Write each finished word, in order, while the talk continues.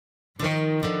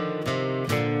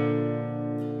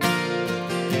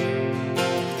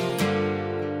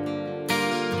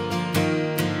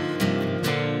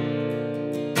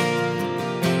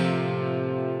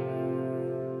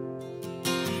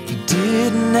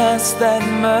ask that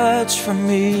much from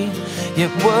me,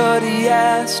 yet what he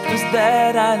asked was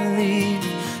that I leave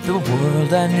the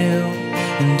world I knew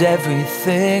and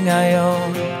everything I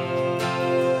own,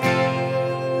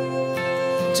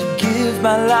 to give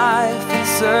my life in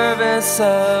service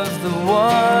of the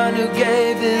one who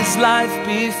gave his life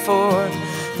before,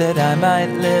 that I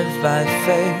might live by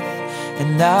faith and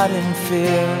not in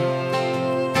fear.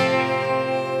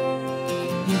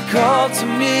 He called to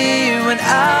me when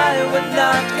I would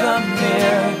not come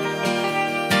near,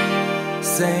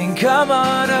 saying, come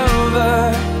on over,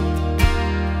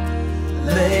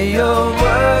 lay your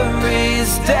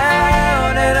worries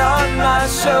down and on my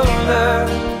shoulder.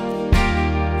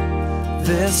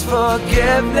 This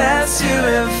forgiveness you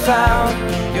have found,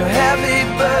 your heavy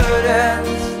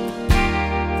burdens,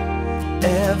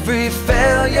 every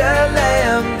failure lay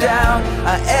them down.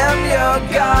 I am your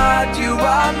God, you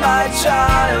are my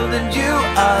child, and you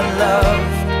are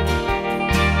loved.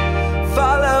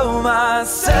 Follow my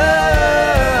son,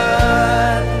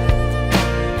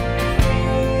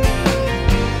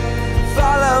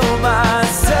 follow my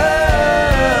son.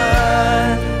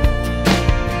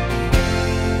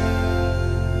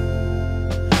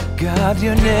 God,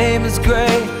 your name is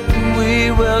great, and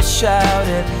we will shout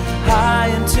it high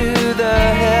into the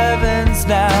heavens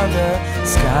now. The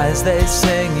skies, they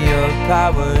sing your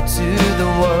power to the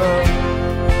world.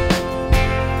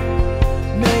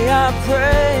 May our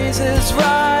praises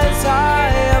rise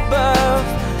high above,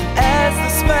 as the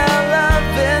smell of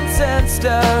incense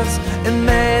does, and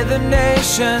may the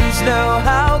nations know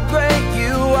how great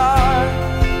you are.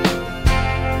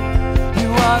 You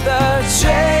are the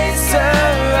chaser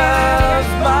of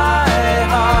my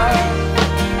heart,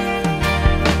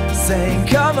 saying,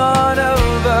 come on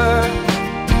over,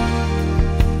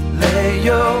 lay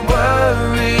your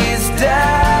worries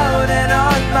down and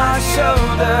on my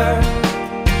shoulder.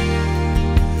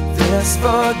 This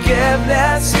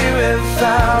forgiveness you have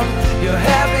found, your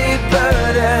heavy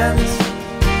burdens,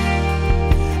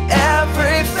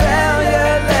 every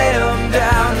failure lay them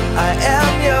down. I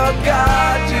am your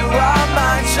God, you are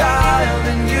my child,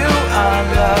 and you are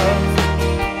loved.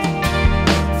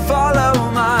 Follow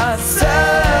my son,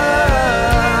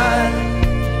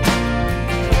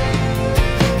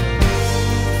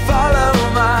 follow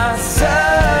my son,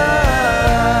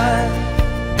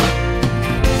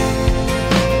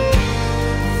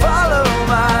 follow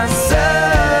my son,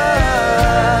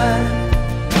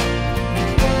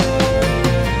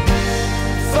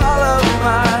 follow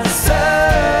my son.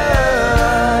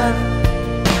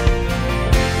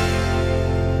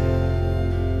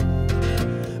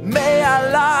 May our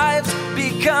lives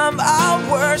become our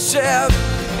worship.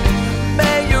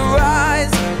 May your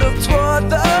eyes look toward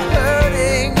the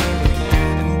hurting,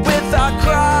 and with our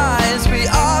cries we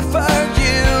offer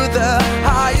you the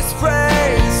highest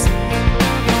praise.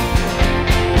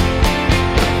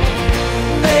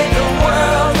 May the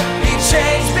world be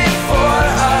changed before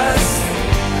us.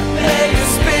 May your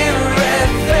spirit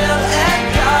fill and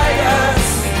guide us.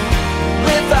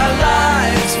 With our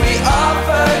lives we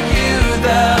offer you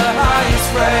the highest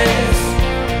praise.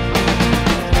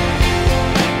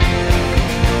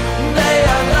 May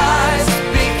our lives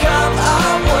become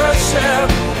our worship.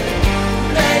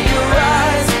 May your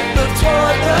eyes look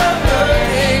toward the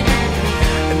hurting,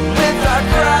 and with our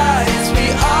cries we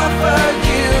offer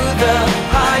you the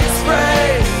highest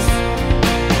praise.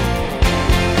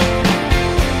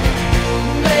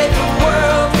 May the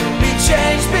world be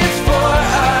changed before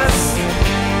us.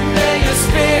 May your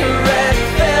spirit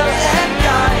fill and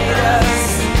guide us.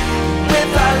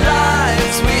 With our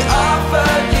lives we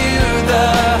offer you the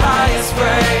highest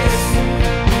praise.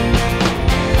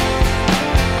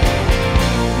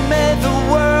 May the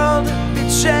world be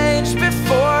changed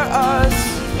before us.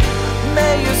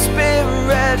 May your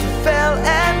spirit fill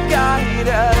and guide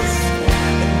us.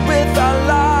 And with our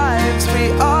lives we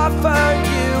offer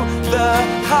you the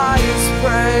highest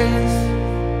praise.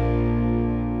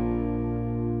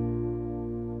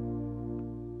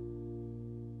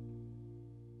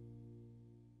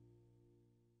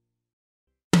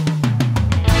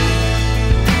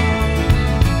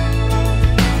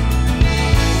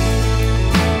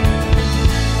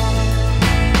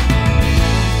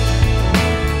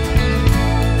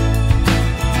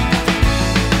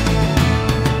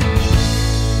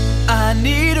 I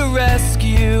need a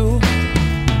rescue.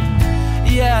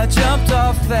 Yeah, I jumped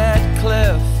off that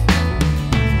cliff.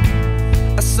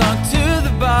 I sunk to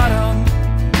the bottom,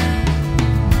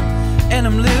 and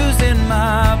I'm losing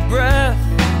my breath.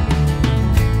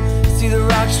 See, the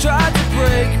rocks tried to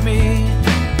break me,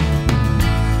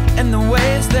 and the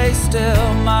waves, they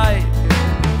still might.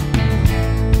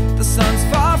 The sun's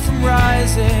far from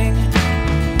rising,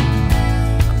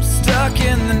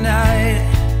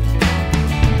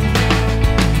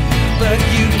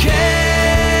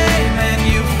 came and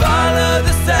you followed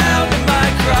the sound of my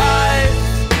cries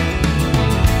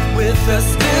with a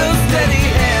still steady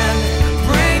hand,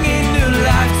 bringing new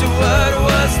life to what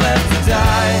was left to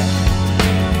die.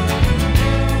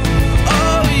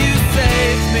 Oh, you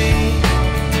saved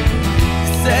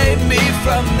me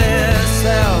from this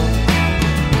hell.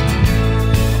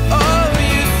 Oh,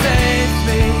 you saved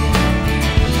me,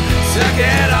 took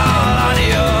it all on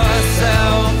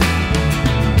yourself.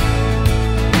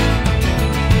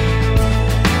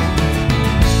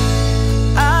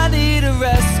 I need a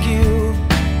rescue,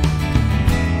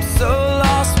 I'm so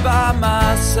lost by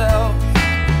myself.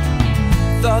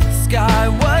 Thought the sky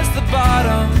was the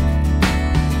bottom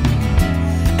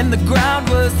and the ground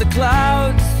was the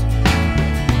clouds.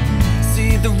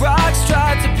 See, the rocks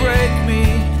tried to break me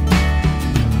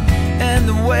and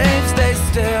the waves, they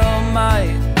still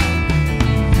might.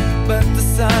 But the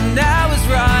sun now is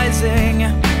rising, I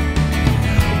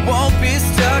won't be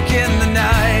stuck in the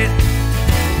night.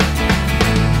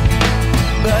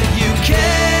 But you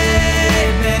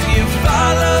came and you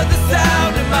followed the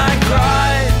sound of my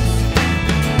cries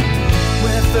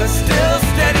with a still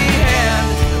steady hand,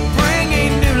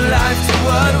 bringing new life to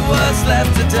what was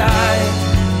left to die.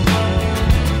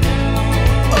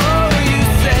 Oh, you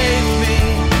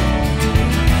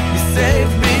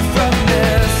saved me from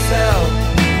this hell.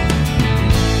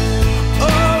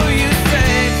 Oh, you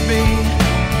saved me,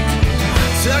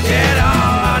 took it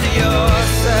all on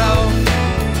yourself.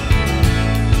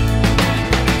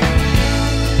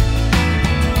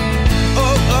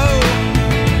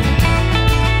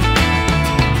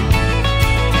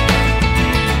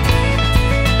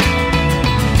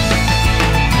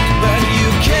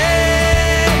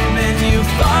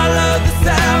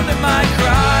 My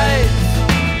cries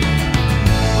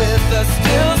with a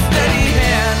still steady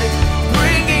hand,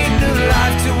 bringing new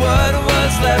life to what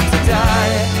was left to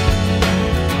die.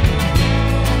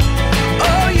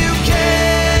 Oh, you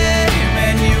came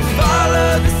and you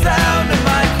followed the sound of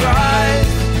my cries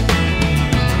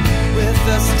with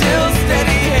a still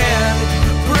steady hand,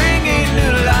 bringing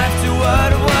new life to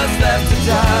what was left to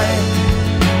die.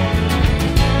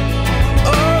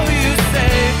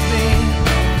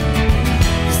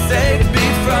 Save me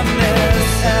from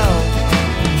this hell.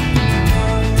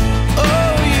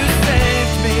 Oh, you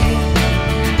saved me,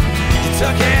 you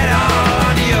took it all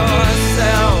on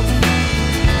yourself.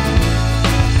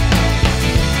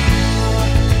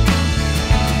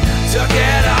 Took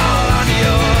it all on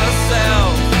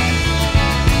yourself.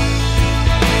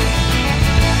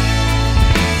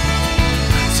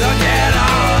 Took it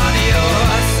all on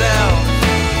yourself.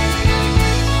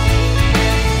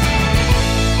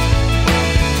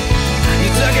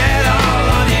 Took it all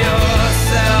on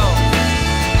yourself.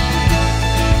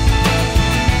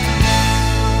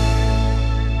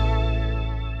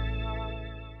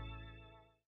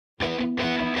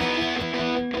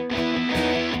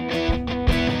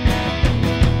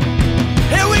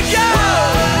 Here we go!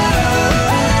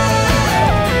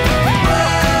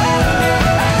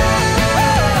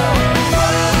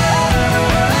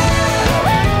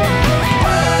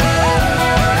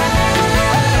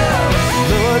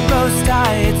 Lord Most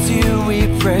High, it's you we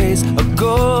praise, a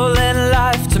goal in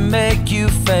life to make you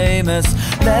famous.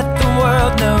 Let the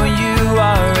world know you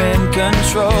are in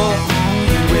control.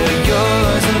 We're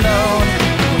yours alone.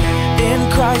 In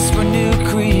Christ we're new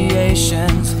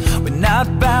creations. We're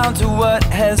not bound to what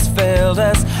has failed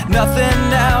us. Nothing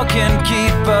now can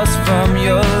keep us from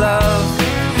your love.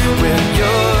 We're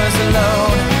yours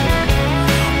alone.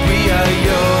 We are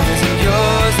yours and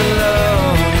yours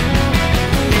alone.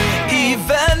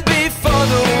 Even before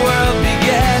the world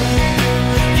began,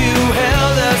 you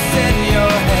held us in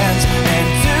your hands. And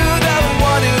to the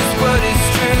one whose word is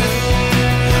truth,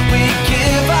 we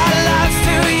give our lives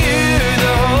to you,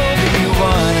 the Holy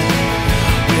One.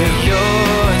 We're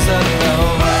yours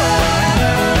alone.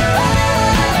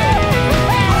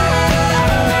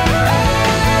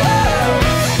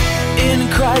 In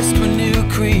Christ we're new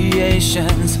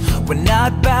creations. We're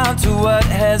not bound to what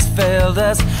has failed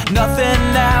us. Nothing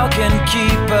now can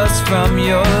keep us from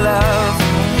your love.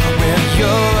 We're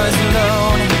yours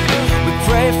alone. We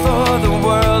pray for the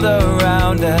world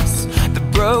around us, the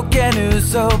broken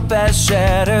whose hope has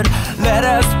shattered. Let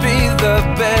us be the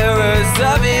bearers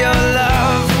of your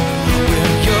love.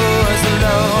 We're yours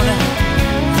alone.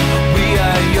 We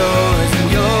are yours and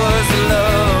yours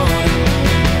alone.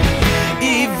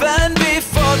 Even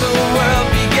before the world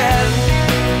began,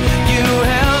 you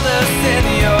held us in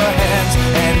your hands.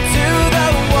 And to the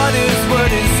one whose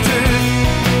word is truth,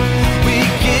 we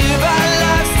give our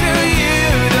lives to you,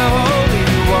 the Holy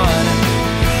One.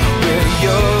 We're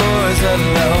yours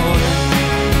alone.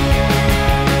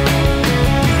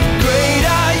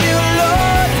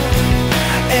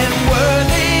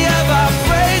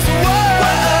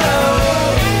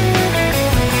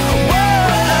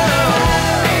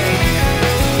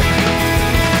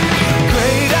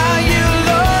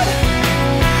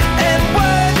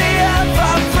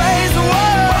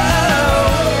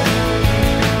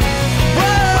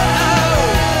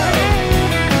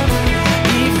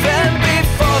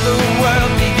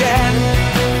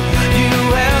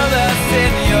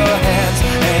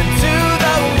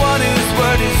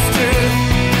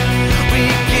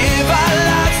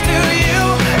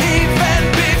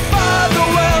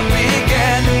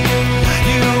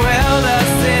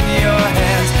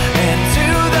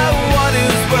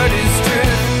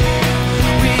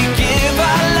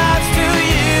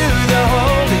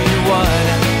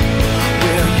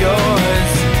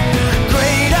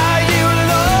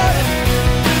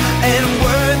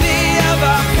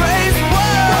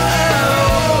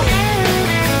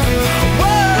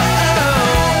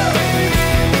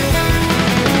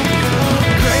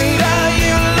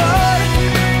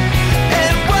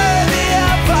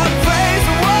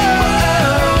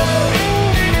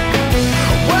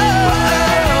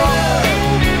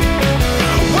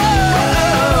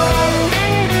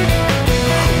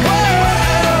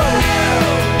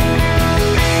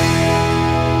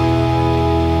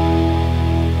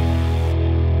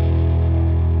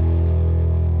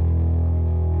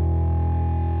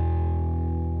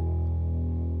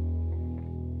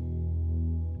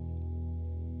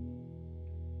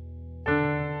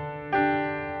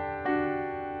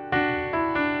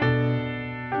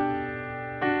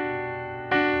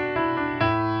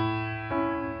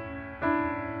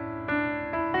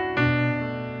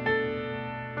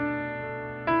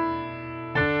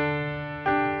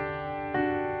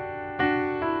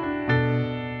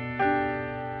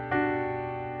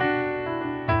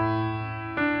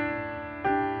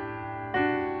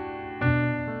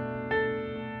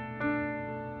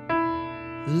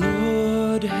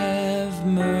 Lord, have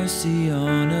mercy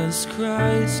on us.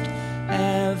 Christ,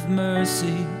 have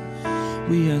mercy.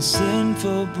 We are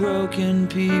sinful, broken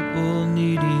people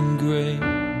needing grace.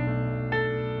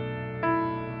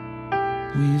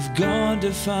 We've gone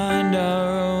to find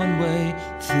our own way,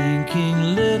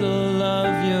 thinking little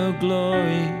of your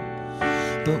glory.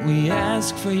 But we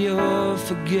ask for your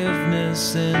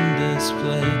forgiveness in this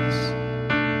place.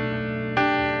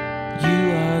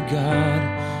 You are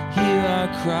God, hear our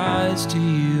cries, to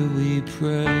you we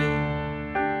pray.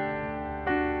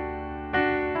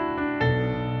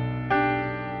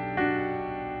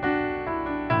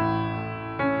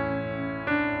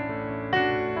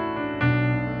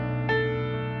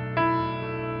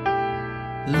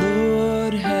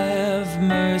 Lord, have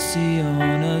mercy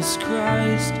on us.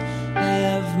 Christ,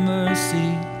 have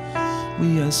mercy.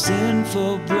 We are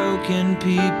sinful, broken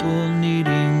people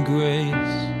needing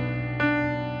grace.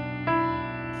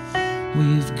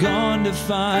 We've gone to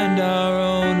find our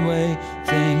own way,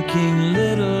 thinking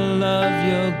little of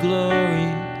your glory.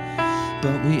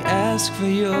 But we ask for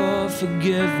your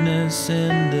forgiveness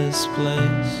in this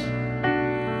place.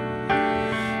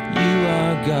 You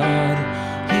are God,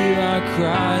 hear our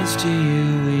cries, to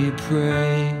you we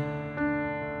pray.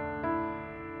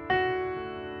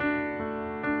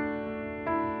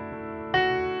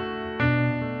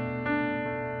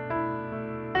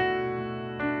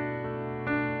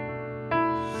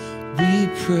 We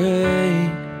pray.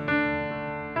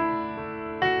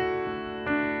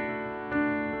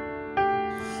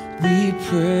 We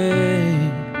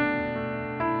pray.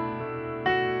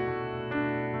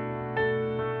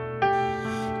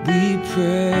 We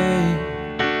pray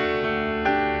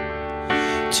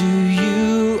to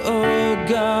you, oh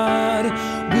God.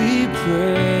 We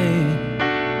pray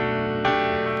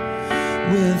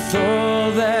with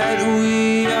all that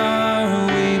we are.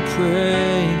 We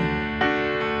pray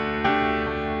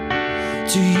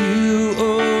to you,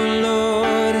 oh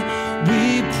Lord.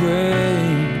 We pray.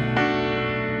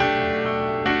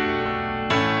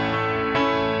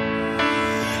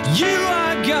 You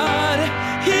are God,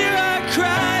 hear our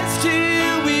cries, to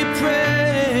you we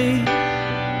pray.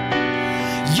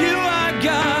 You are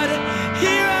God,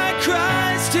 hear our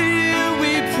cries, to you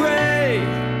we pray.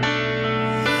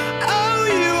 Oh,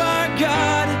 you are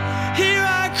God, hear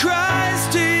our cries,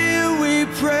 to you we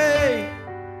pray.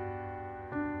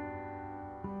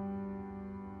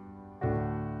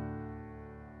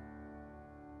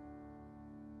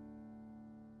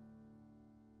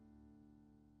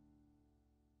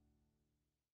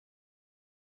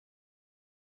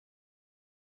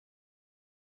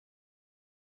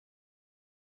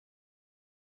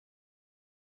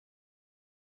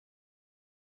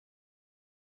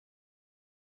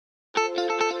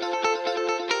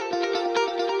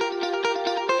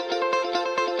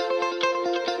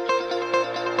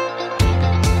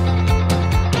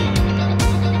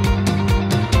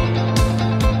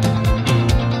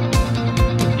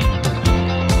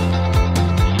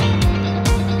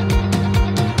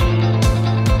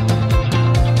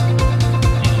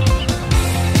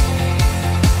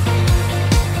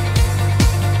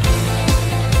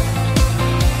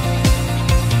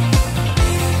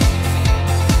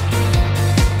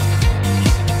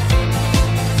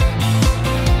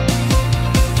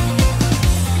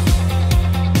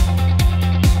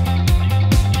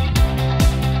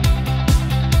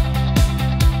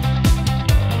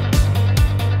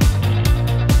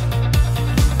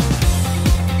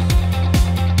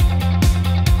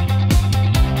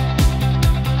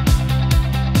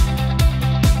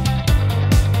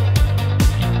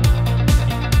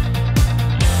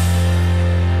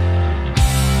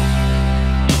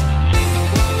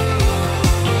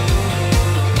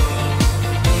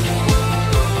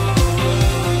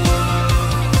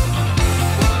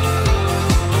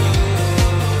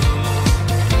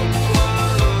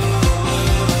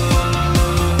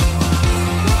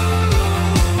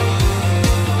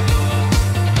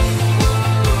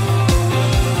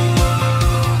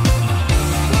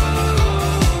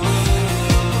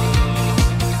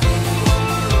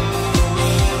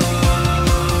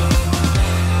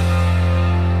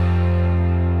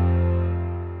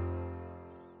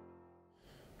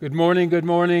 Good morning, good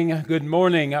morning, good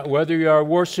morning. Whether you are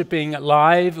worshiping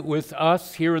live with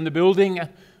us here in the building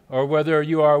or whether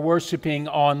you are worshiping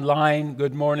online,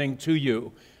 good morning to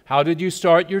you. How did you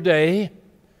start your day?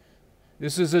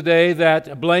 This is a day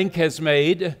that blank has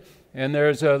made, and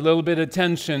there's a little bit of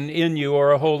tension in you,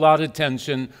 or a whole lot of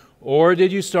tension. Or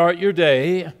did you start your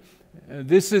day?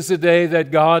 This is a day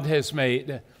that God has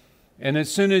made. And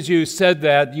as soon as you said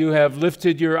that, you have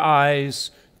lifted your eyes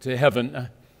to heaven.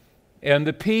 And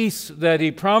the peace that He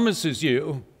promises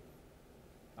you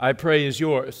I pray is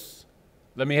yours.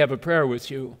 Let me have a prayer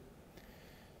with you.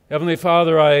 Heavenly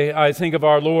Father, I think of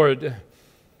our Lord.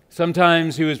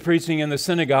 Sometimes he was preaching in the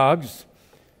synagogues.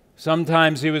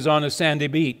 Sometimes he was on a sandy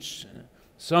beach.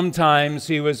 Sometimes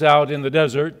he was out in the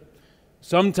desert.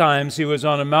 Sometimes he was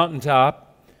on a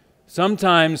mountaintop.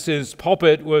 Sometimes his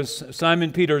pulpit was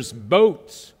Simon Peter's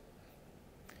boat.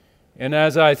 And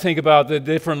as I think about the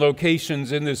different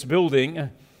locations in this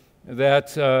building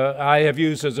that I have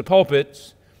used as a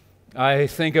pulpit, I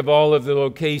think of all of the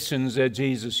locations that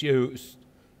Jesus used.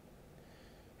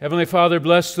 Heavenly Father,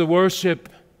 bless the worship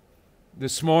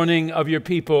this morning of your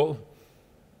people.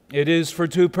 It is for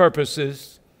two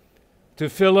purposes: to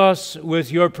fill us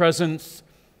with your presence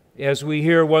as we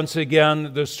hear once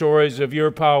again the stories of your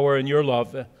power and your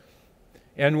love.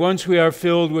 And once we are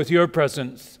filled with your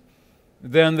presence,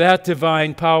 then that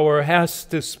divine power has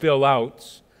to spill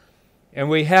out. And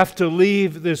we have to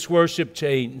leave this worship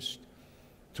changed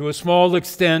to a small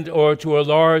extent or to a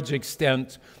large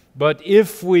extent. But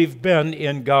if we've been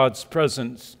in God's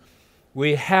presence,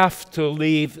 we have to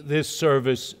leave this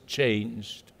service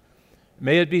changed.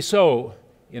 May it be so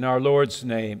in our Lord's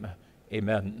name.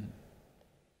 Amen.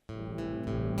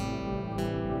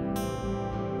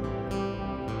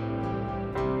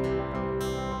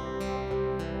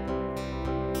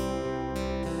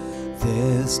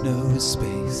 There's no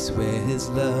space where his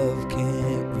love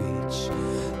can't reach.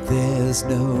 There's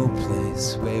no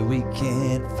place where we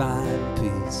can't find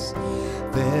peace.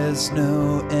 There's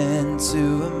no end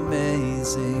to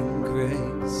amazing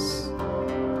grace.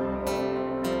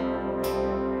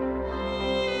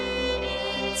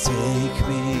 Take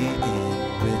me in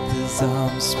with his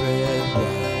arms spread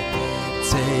wide.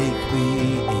 Take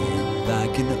me in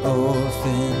like an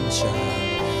orphan child.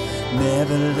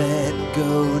 Never let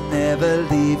go, never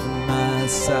leave my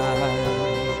side.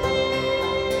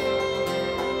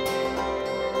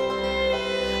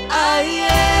 I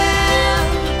am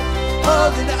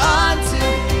holding on to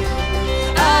you.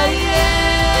 I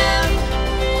am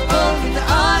holding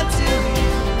on to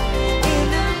you. In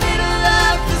the middle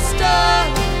of the storm,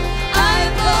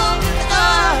 I'm holding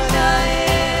on. I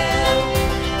am.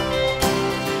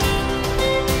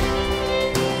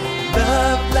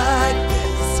 Love like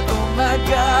this, oh my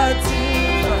God,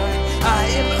 divine. I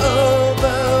am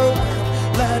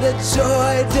overwhelmed, let a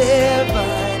joy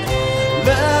divine.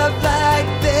 Love like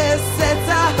this sets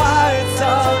our hearts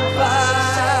on fire.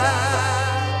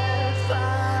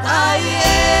 I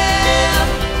am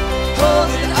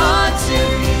holding on to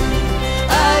you.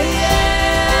 I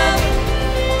am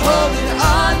holding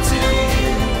on to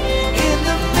you. In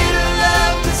the middle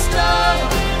of the storm,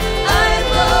 I'm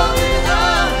holding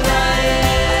on. I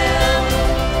am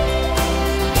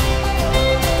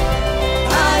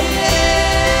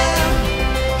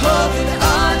holding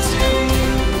on to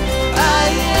you. I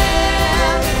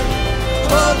am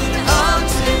holding on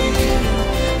to you.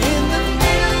 In the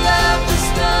middle of the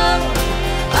storm,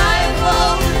 I'm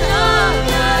holding on.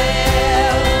 I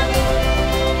am.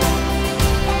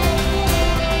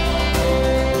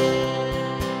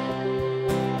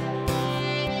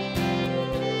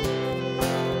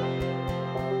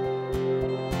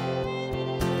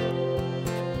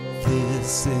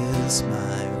 This is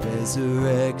my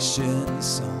resurrection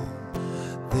song.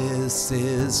 This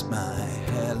is my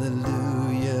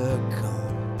hallelujah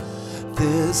come.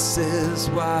 This is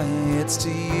why it's to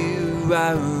you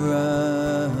I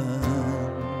run.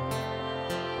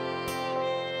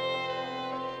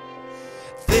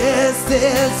 This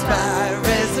is my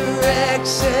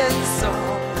resurrection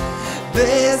song.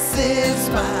 This is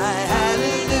my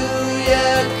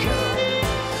hallelujah come.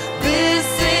 This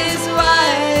is why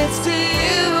it's to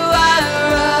you I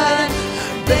run.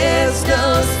 There's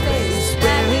no space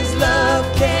where his love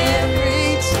can't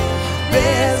reach.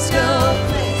 There's no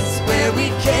place where we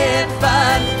can't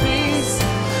find peace.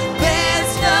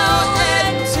 There's no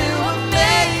end to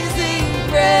amazing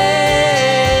grace.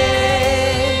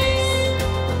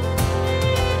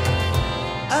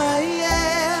 I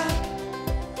am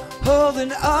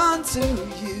holding on to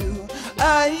you.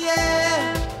 I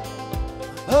am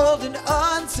holding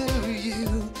on to you.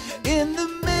 In the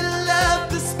middle of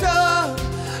the storm,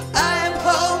 I am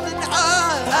holding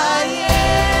on. I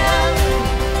am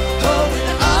holding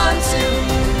on to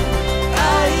you.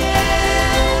 I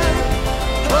am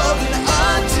holding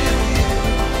on to you.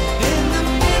 In the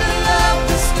middle of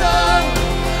the storm,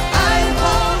 I am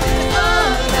holding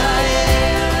on. I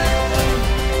am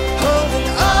holding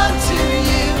on to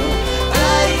you.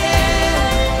 I am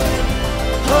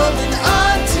holding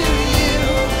on to you.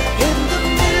 In the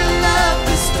middle of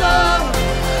the storm,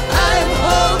 I'm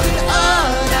holding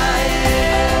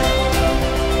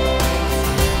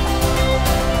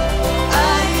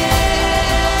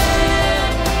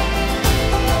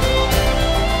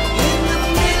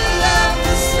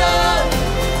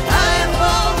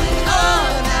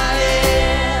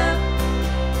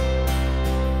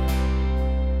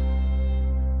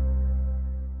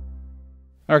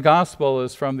Our gospel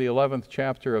is from the 11th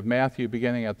chapter of Matthew,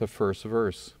 beginning at the first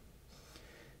verse.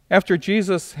 After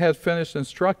Jesus had finished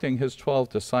instructing his 12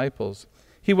 disciples,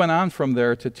 he went on from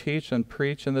there to teach and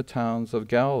preach in the towns of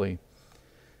Galilee.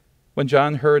 When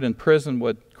John heard in prison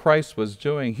what Christ was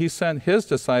doing, he sent his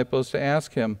disciples to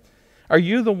ask him, "Are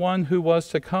you the one who was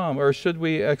to come, or should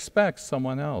we expect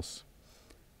someone else?"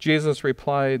 Jesus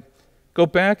replied, "Go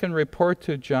back and report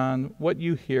to John what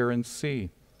you hear and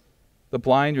see. The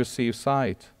blind receive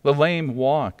sight, the lame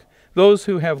walk, those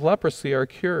who have leprosy are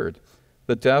cured,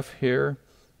 the deaf hear,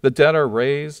 the dead are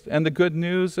raised, and the good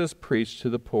news is preached to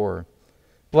the poor.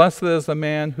 Blessed is the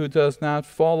man who does not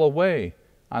fall away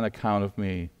on account of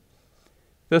me."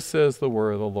 This is the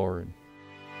word of the Lord.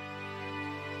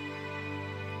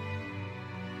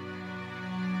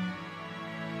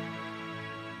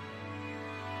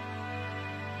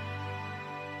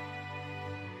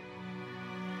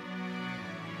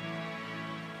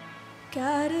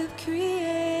 God of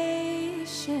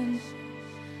creation,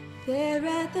 there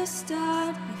at the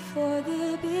start, before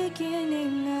the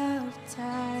beginning of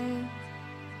time.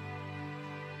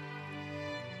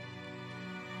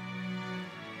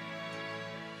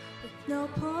 With no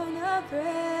point of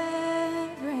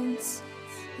reverence,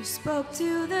 you spoke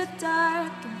to the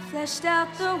dark and fleshed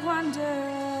out the wonder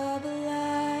of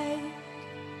light.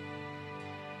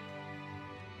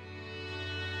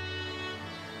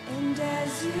 And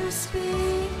as you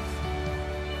speak,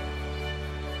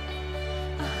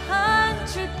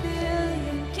 100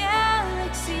 billion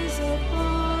galaxies are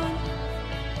born.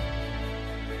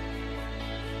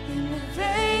 In the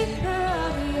vapor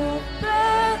of your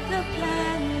breath, the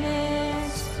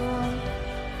planets form.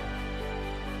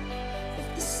 If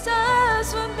the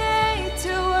stars were made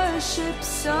to worship,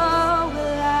 so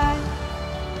will I.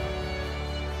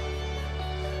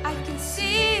 I can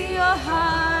see your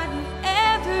heart in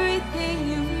everything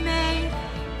you've made.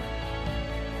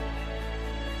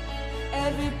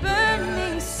 Every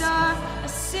burning star, a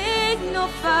signal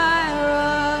fire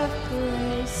of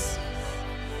grace.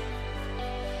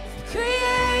 If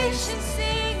creation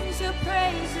sings your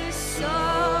praises,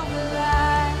 so will I.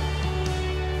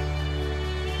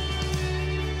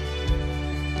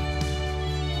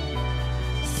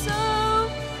 So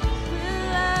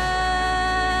will I.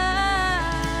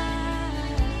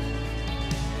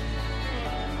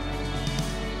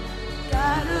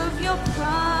 God of your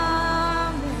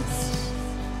promise,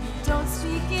 you don't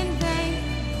speak in vain,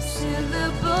 a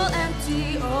syllable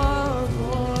empty or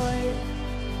void.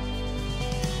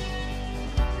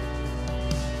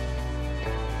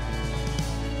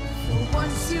 For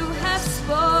once you have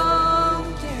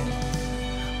spoken,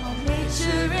 all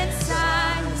nature and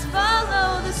signs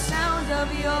follow the sound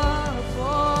of your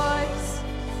voice.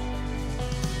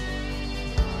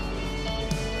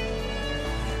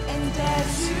 And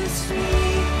as you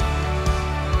speak,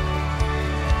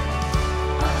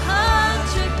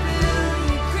 100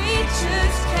 billion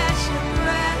creatures catch your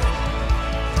breath,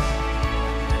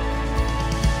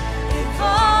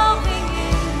 evolving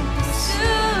in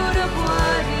pursuit of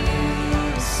what you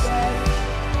said.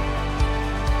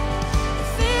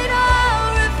 If it all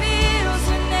reveals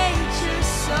your nature,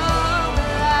 so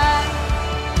will I.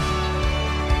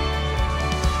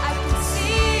 I can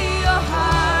see your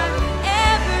heart in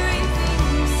everything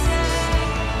you say.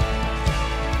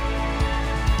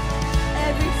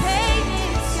 Every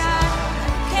painted sky, a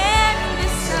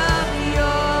canvas of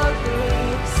your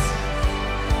grace.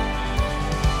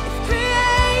 If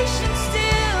creation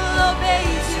still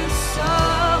obeys you, so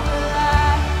will I.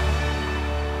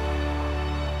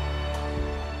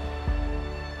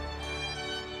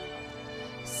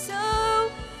 So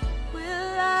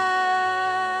will I.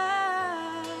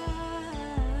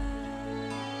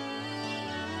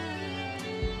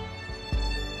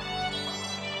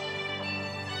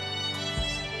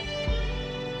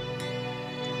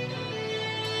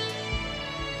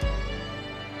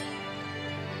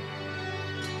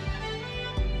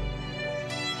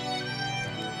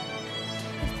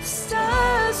 If the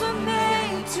stars were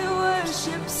made to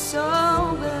worship,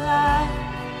 so will I.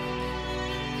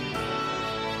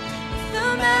 If the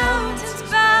mountains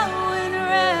bow in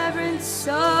reverence,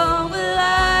 so will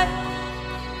I.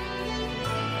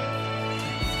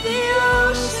 If the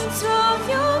oceans roar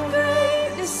your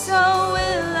greatness, so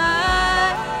will I.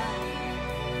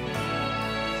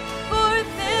 For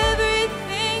if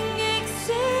everything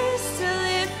exists to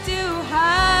lift you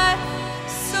high,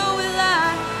 so will I.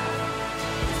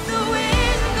 If the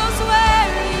wind goes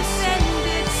where you send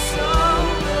it, so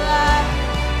will I.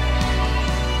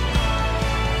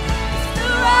 If the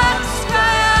rocks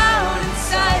cry out in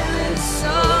silence,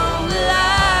 so will I.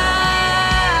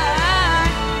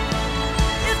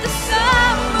 If the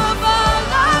sun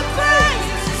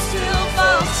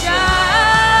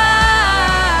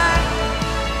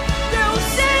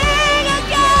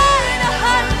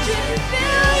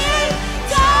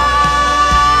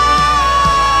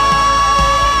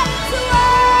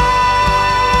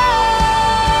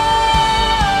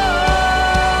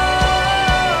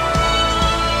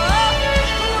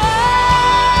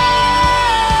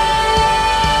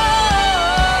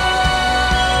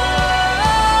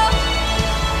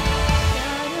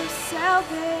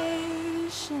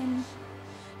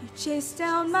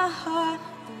heart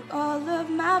through all of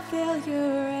my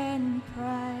failure and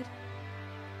pride.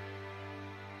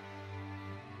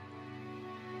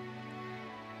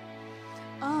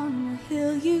 On the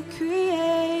hill you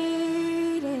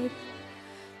created,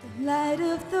 the light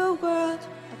of the world,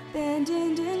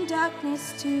 abandoned in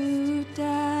darkness to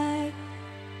die.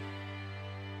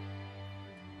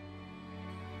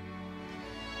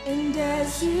 And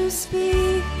as you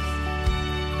speak,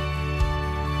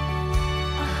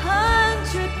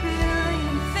 100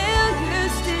 billion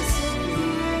failures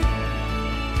disappear.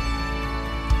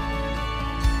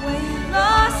 When you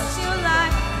lost your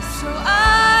life so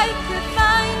I could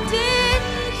find it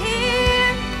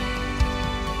here.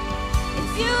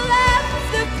 If you left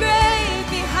the grave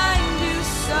behind you,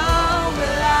 so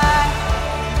will I.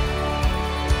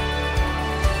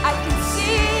 I can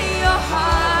see your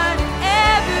heart in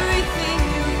everything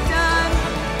you've done.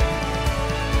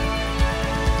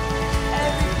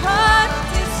 Every part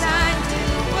designed in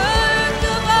a work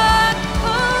of art.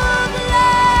 Oh, the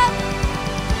love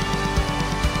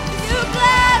you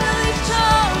gladly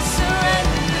chose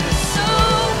surrender, so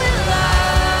will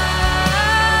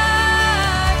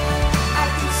I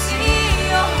can see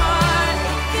your heart in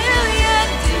a billion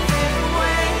different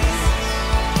ways.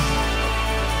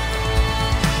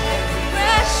 Every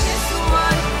precious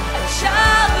one, a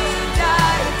child you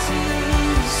died to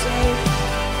save.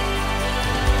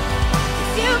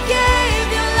 If you gave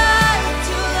your life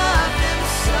to love them,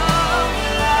 so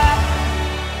will I.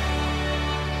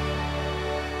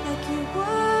 Like you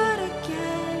would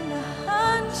again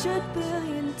 100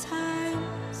 billion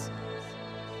times.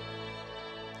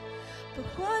 But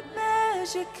what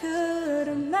measure could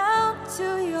amount to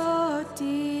your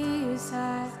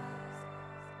desire?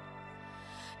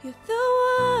 You're the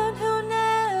one who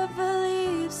never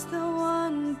leaves the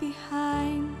one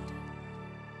behind.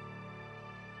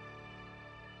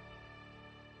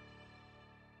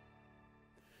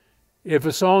 If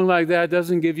a song like that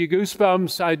doesn't give you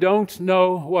goosebumps, I don't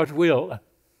know what will.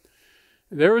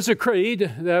 There is a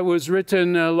creed that was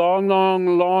written a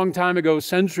long time ago,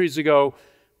 centuries ago,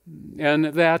 and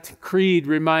that creed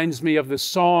reminds me of the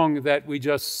song that we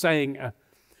just sang,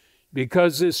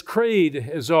 because this creed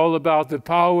is all about the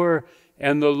power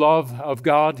and the love of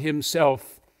God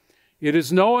Himself. It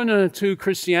is known to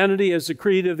Christianity as the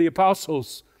Creed of the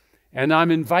Apostles, and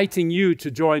I'm inviting you to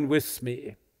join with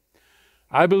me.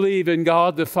 I believe in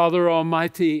God the Father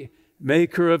Almighty,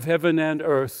 maker of heaven and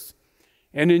earth,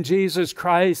 and in Jesus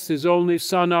Christ, His only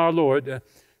Son, our Lord,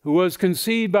 who was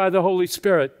conceived by the Holy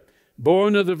Spirit,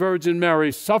 born of the Virgin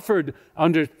Mary, suffered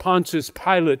under Pontius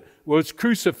Pilate, was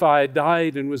crucified,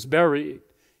 died, and was buried.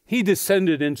 He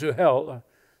descended into hell.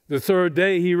 The third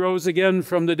day He rose again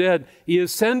from the dead. He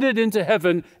ascended into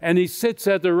heaven, and He sits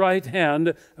at the right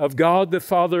hand of God the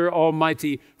Father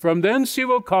Almighty. From thence He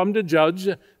will come to judge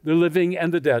the living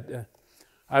and the dead.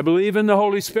 I believe in the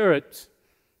Holy Spirit,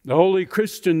 the holy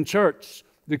Christian church,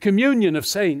 the communion of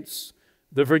saints,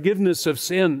 the forgiveness of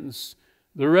sins,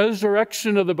 the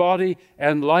resurrection of the body,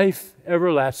 and life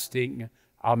everlasting.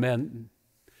 Amen.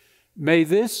 May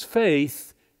this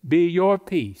faith be your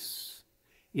peace.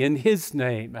 In His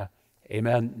name,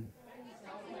 amen.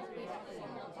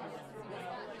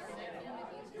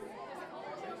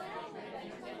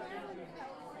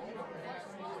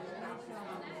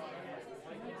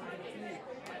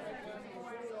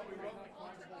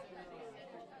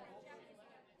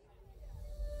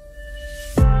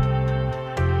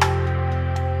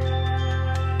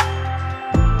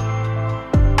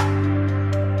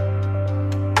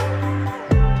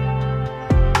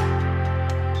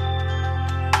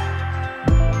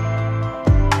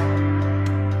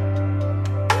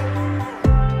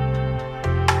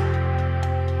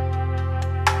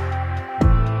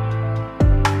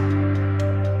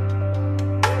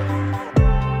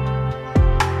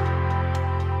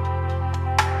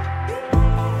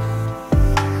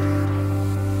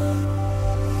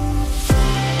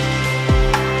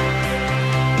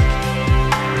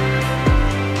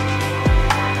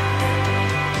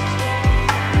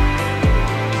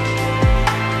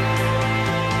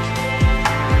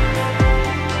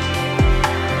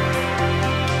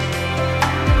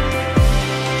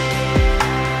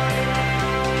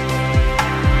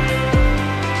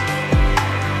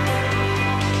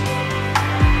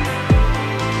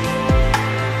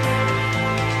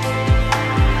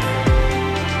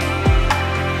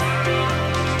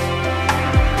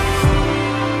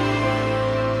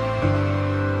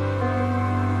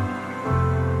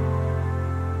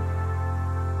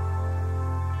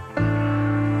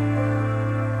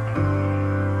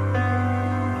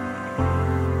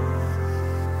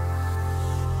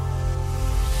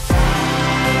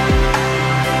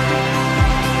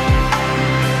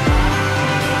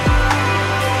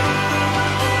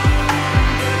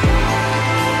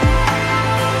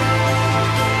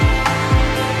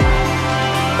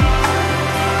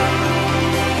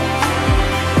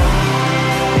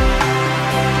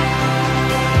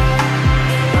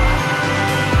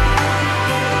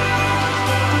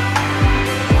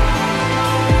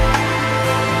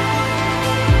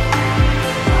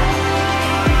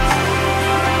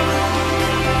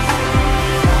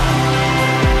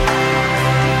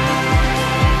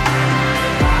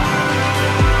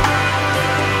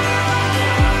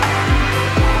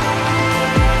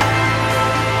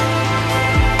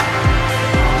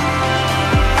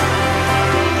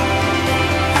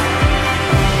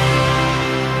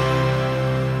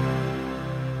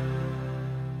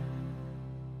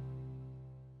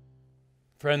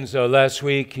 Friends, last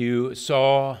week you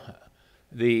saw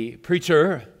the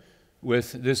preacher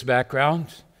with this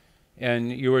background,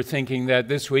 and you were thinking that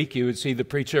this week you would see the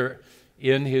preacher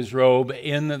in his robe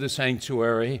in the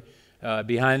sanctuary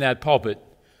behind that pulpit.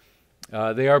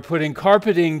 They are putting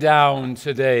carpeting down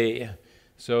today,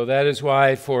 so that is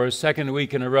why for a second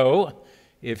week in a row,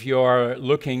 if you are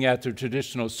looking at the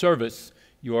traditional service,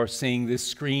 you are seeing this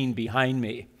screen behind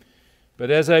me.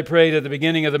 But as I prayed at the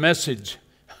beginning of the message,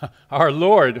 our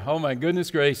Lord, oh my goodness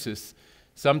gracious,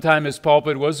 sometime his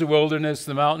pulpit was the wilderness,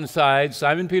 the mountainside,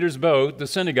 Simon Peter's boat, the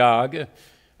synagogue,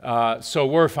 so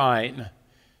we're fine.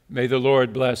 May the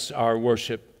Lord bless our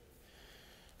worship.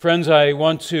 Friends, I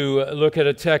want to look at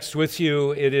a text with you.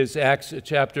 It is Acts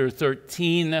chapter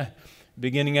 13,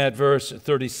 beginning at verse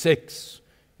 36,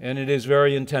 and it is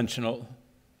very intentional.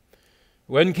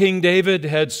 When King David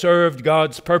had served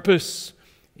God's purpose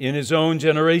in his own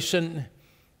generation,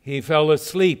 he fell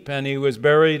asleep and he was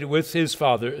buried with his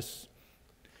fathers.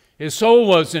 His soul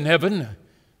was in heaven,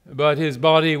 but his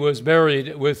body was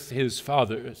buried with his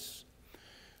fathers.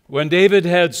 When David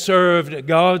had served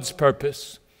God's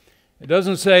purpose, it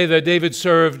doesn't say that David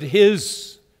served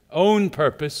his own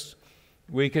purpose.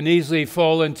 We can easily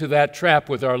fall into that trap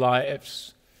with our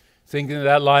lives, thinking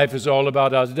that life is all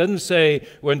about us. It doesn't say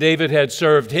when David had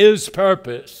served his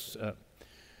purpose.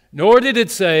 Nor did it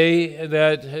say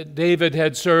that David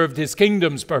had served his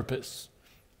kingdom's purpose.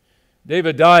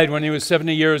 David died when he was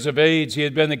 70 years of age. He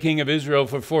had been the king of Israel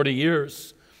for 40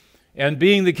 years. And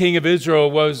being the king of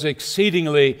Israel was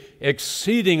exceedingly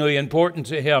important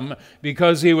to him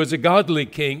because he was a godly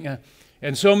king.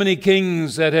 And so many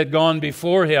kings that had gone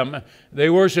before him, they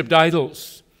worshipped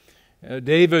idols.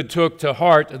 David took to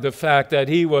heart the fact that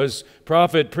he was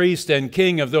prophet, priest, and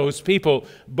king of those people.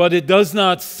 But it does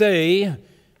not say,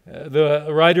 the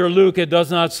writer Luke, it does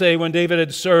not say when David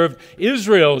had served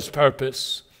Israel's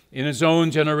purpose in his own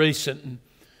generation.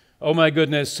 Oh my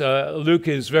goodness, Luke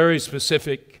is very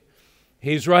specific.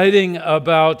 He's writing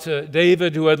about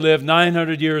David who had lived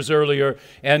 900 years earlier,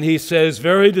 and he says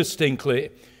very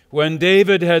distinctly, when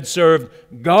David had served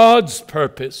God's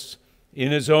purpose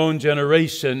in his own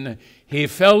generation, he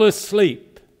fell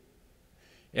asleep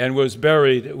and was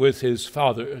buried with his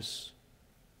fathers.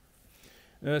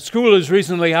 School is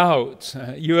recently out.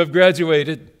 You have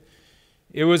graduated.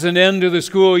 It was an end to the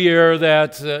school year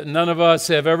that none of us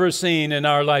have ever seen in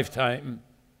our lifetime.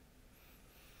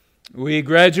 We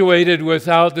graduated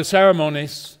without the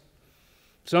ceremonies.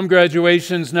 Some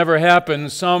graduations never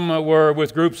happened. Some were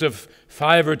with groups of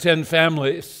 5 or 10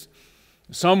 families.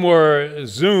 Some were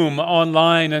Zoom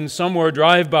online and some were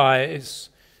drive-bys.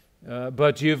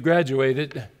 But you've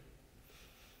graduated.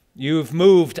 You've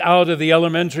moved out of the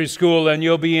elementary school and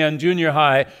you'll be in junior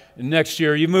high next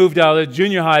year. You moved out of the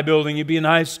junior high building, you'll be in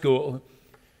high school.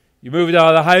 You moved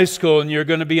out of the high school and you're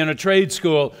going to be in a trade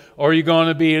school, or you're going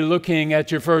to be looking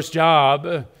at your first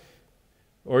job,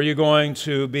 or you're going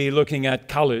to be looking at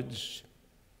college.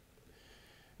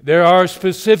 There are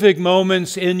specific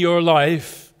moments in your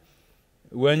life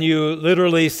when you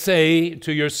literally say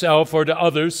to yourself or to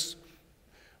others,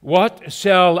 "What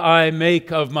shall I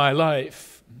make of my life?"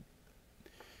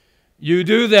 You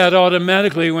do that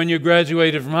automatically when you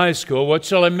graduated from high school. What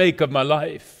shall I make of my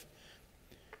life?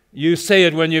 You say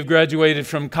it when you've graduated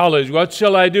from college. What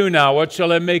shall I do now? What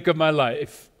shall I make of my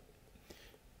life?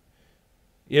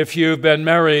 If you've been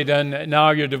married and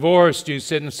now you're divorced, you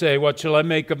sit and say, what shall I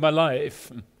make of my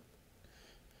life?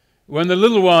 When the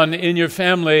little one in your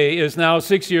family is now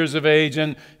 6 years of age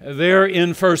and they're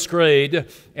in first grade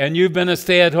and you've been a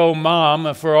stay-at-home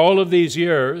mom for all of these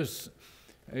years,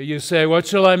 you say, what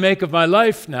shall I make of my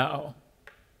life now?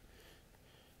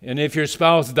 And if your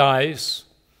spouse dies,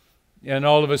 and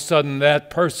all of a sudden that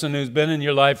person who's been in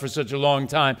your life for such a long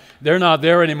time, they're not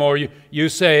there anymore, you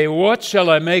say, what shall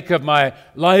I make of my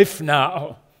life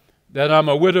now that I'm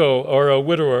a widow or a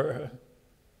widower?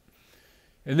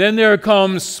 And then there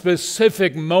comes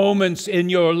specific moments in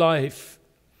your life,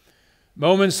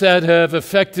 moments that have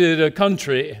affected a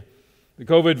country, the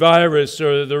COVID virus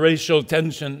or the racial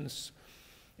tensions.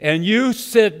 And you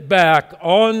sit back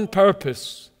on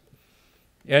purpose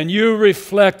and you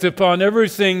reflect upon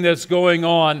everything that's going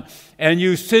on and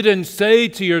you sit and say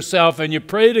to yourself and you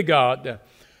pray to God,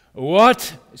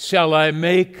 what shall I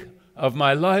make of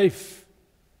my life?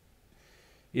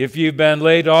 If you've been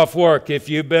laid off work, if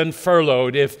you've been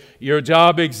furloughed, if your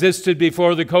job existed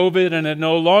before the COVID and it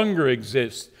no longer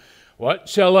exists, what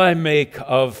shall I make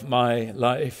of my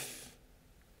life?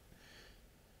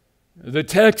 The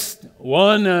text,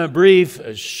 one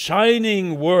brief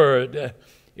shining word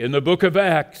in the book of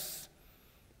Acts,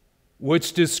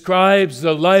 which describes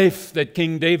the life that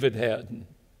King David had.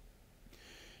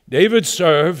 David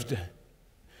served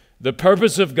the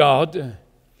purpose of God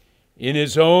in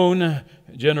his own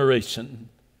generation.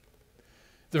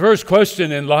 The first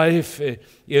question in life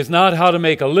is not how to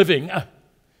make a living.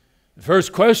 The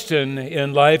first question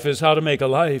in life is how to make a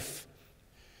life.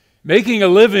 Making a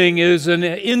living is an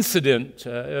incident,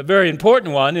 a very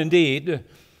important one indeed,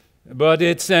 but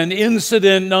it's an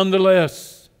incident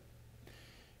nonetheless.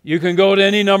 You can go to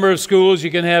any number of schools, you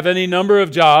can have any number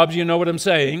of jobs, you know what I'm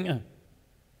saying.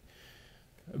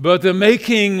 But the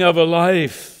making of a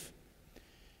life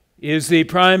is the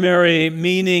primary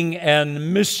meaning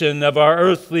and mission of our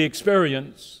earthly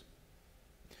experience.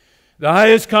 The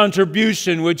highest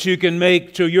contribution which you can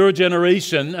make to your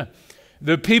generation,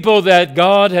 the people that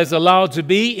God has allowed to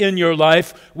be in your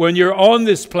life when you're on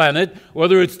this planet,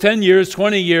 whether it's 10 years,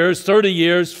 20 years, 30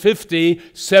 years, 50,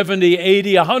 70,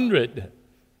 80, 100.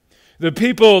 The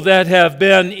people that have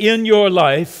been in your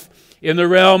life in the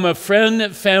realm of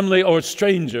friend, family, or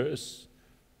strangers.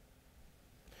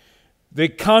 The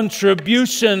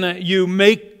contribution you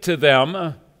make to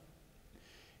them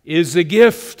is the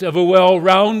gift of a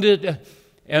well-rounded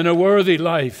and a worthy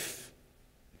life.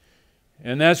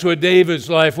 And that's what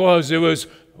David's life was. It was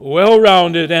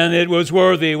well-rounded and it was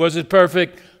worthy. Was it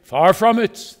perfect? Far from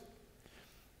it.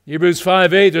 Hebrews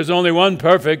 5:8, there's only one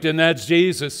perfect, and that's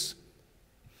Jesus.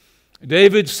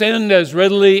 David sinned as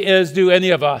readily as do any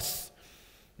of us.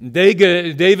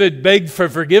 David begged for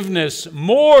forgiveness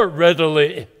more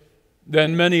readily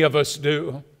than many of us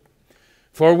do.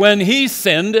 For when he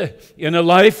sinned in a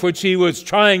life which he was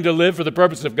trying to live for the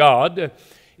purpose of God,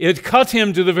 it cut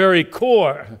him to the very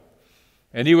core.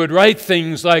 And he would write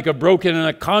things like, a broken and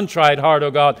a contrite heart, O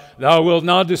God, thou wilt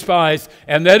not despise.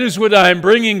 And that is what I am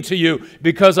bringing to you,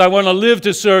 because I want to live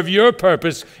to serve your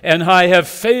purpose, and I have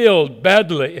failed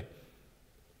badly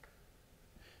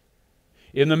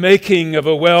in the making of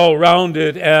a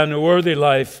well-rounded and worthy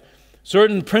life.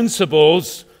 Certain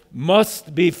principles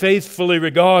must be faithfully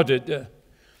regarded.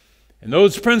 And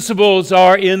those principles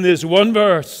are in this one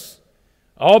verse,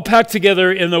 all packed together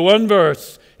in the one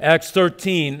verse, Acts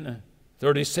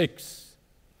 13:36.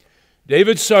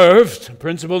 David served,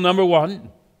 principle number one.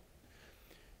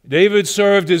 David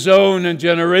served his own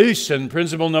generation,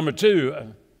 principle number two.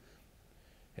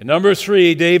 And number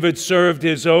three, David served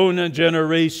his own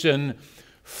generation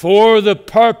for the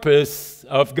purpose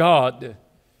of God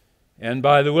and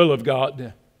by the will of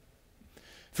God.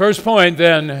 First point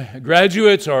then,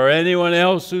 graduates or anyone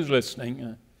else who's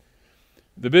listening,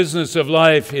 the business of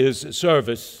life is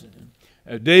service.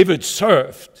 David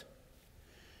served.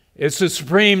 It's the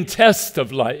supreme test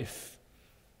of life,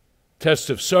 test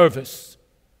of service.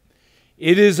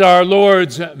 It is our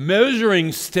Lord's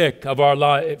measuring stick of our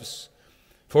lives.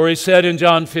 For he said in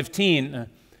John 15,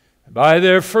 by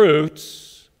their fruits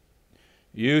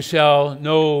you shall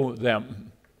know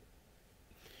them.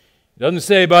 It doesn't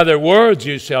say by their words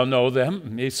you shall know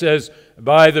them. He says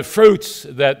by the fruits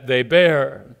that they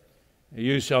bear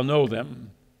you shall know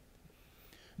them.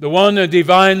 The one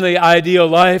divinely ideal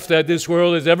life that this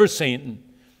world has ever seen,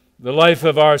 the life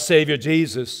of our Savior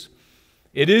Jesus,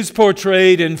 it is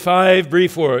portrayed in 5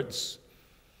 brief words.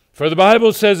 For the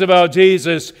Bible says about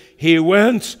Jesus, he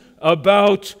went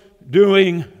about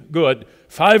doing good.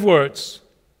 5 words.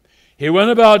 He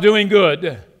went about doing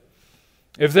good.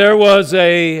 If there was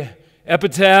a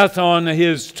epitaph on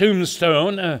his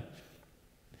tombstone,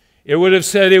 it would have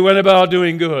said he went about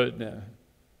doing good.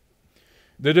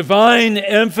 The divine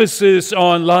emphasis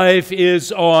on life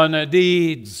is on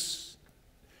deeds.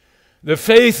 The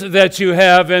faith that you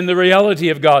have in the reality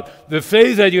of God, the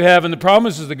faith that you have in the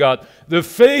promises of God, the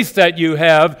faith that you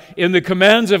have in the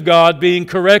commands of God being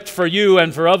correct for you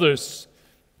and for others,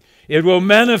 it will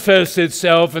manifest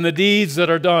itself in the deeds that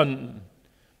are done.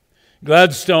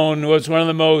 Gladstone was one of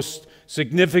the most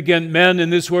significant men in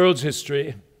this world's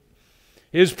history.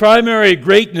 His primary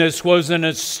greatness was an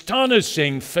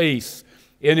astonishing faith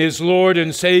in his Lord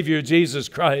and Savior Jesus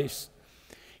Christ.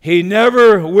 He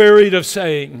never wearied of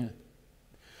saying,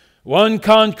 one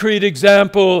concrete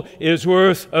example is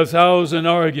worth 1,000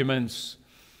 arguments.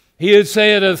 He would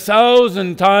say it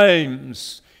 1,000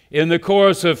 times in the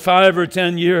course of 5 or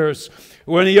 10 years.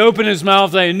 When he opened his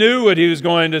mouth, they knew what he was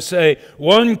going to say.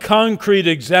 One concrete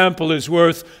example is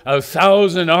worth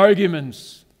 1,000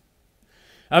 arguments.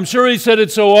 I'm sure he said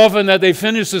it so often that they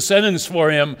finished the sentence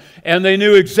for him, and they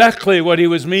knew exactly what he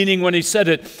was meaning when he said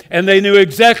it, and they knew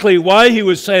exactly why he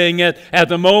was saying it at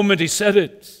the moment he said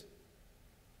it.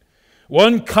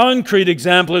 One concrete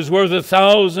example is worth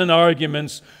 1,000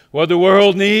 arguments. What the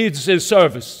world needs is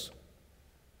service.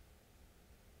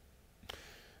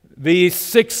 The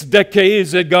 6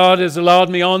 decades that God has allowed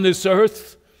me on this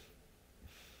earth,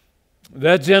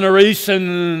 That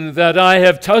generation that I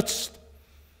have touched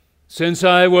since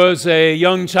I was a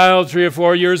young child, 3 or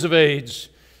 4 years of age,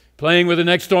 playing with the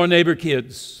next-door neighbor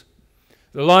kids.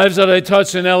 The lives that I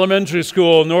touched in elementary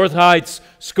school, North Heights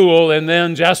School, and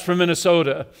then Jasper,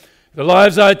 Minnesota. The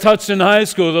lives I touched in high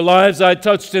school, the lives I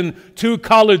touched in 2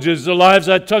 colleges, the lives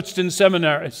I touched in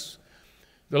seminaries.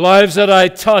 The lives that I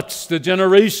touched, the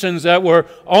generations that were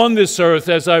on this earth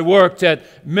as I worked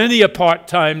at many a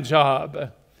part-time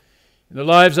job. The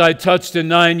lives I touched in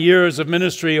 9 years of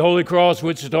ministry, Holy Cross,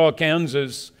 Wichita,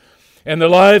 Kansas. And the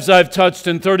lives I've touched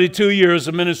in 32 years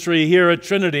of ministry here at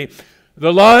Trinity.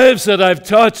 The lives that I've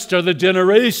touched are the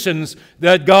generations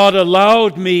that God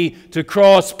allowed me to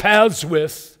cross paths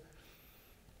with.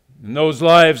 And those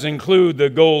lives include the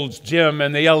Gold's Gym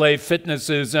and the LA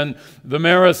Fitnesses and the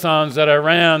marathons that I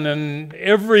ran, and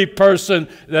every person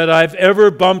that I've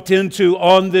ever bumped into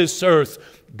on this earth.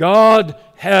 God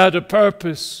had a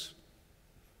purpose.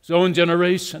 His own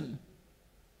generation.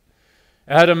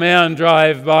 I had a man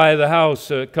drive by the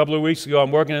house a couple of weeks ago. I'm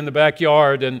working in the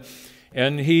backyard,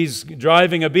 and he's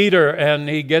driving a beater, and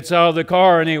he gets out of the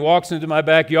car and he walks into my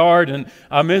backyard, and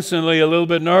I'm instantly a little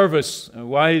bit nervous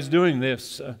why he's doing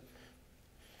this.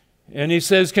 And he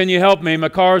says, "Can you help me? My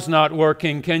car's not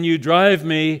working. Can you drive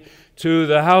me to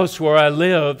the house where I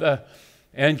live?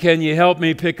 And can you help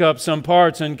me pick up some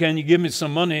parts? And can you give me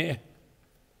some money?"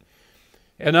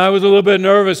 And I was a little bit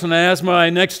nervous, and I asked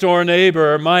my next-door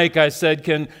neighbor, Mike, I said,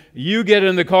 "Can you get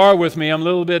in the car with me? I'm a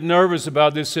little bit nervous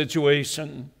about this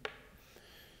situation."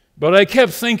 But I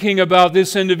kept thinking about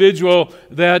this individual,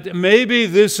 that maybe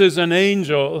this is an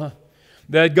angel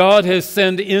that God has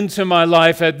sent into my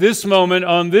life at this moment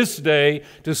on this day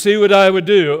to see what I would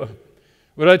do.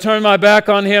 Would I turn my back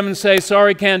on him and say,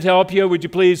 "Sorry, can't help you, would you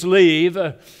please leave?"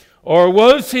 Or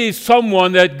was he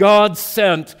someone that God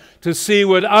sent to see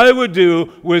what I would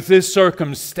do with this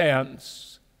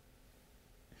circumstance?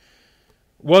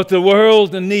 What the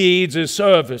world needs is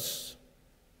service.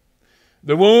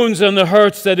 The wounds and the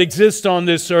hurts that exist on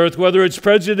this earth, whether it's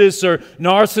prejudice or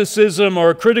narcissism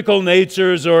or critical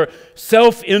natures or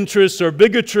self-interest or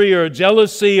bigotry or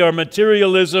jealousy or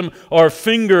materialism or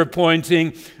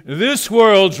finger-pointing, this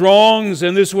world's wrongs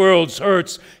and this world's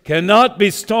hurts cannot be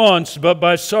staunched but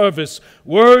by service.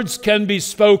 Words can be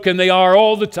spoken, they are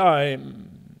all the time.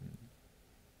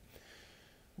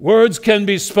 Words can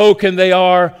be spoken, they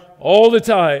are all the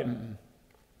time.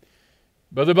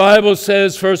 But the Bible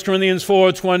says, 1 Corinthians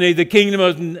 4:20, the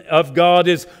kingdom of God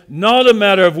is not a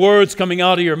matter of words coming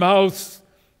out of your mouth.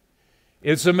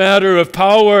 It's a matter of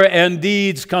power and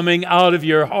deeds coming out of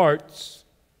your hearts.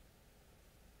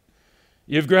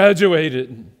 You've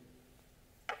graduated.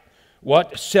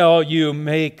 What shall you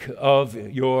make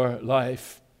of your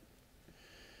life?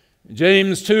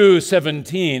 James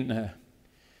 2:17,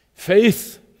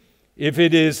 faith, if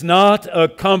it is not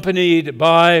accompanied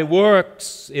by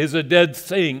works, is a dead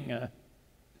thing.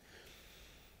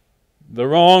 The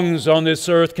wrongs on this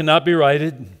earth cannot be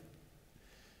righted.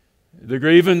 The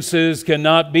grievances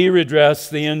cannot be redressed.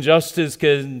 The injustice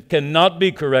cannot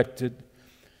be corrected.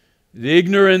 The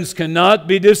ignorance cannot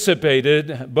be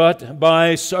dissipated, but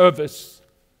by service.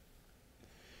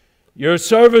 Your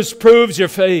service proves your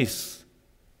faith,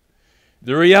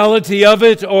 the reality of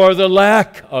it or the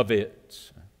lack of it.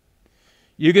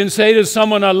 You can say to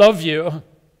someone, "I love you,"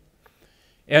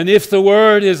 and if the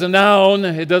word is a noun,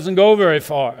 it doesn't go very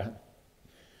far.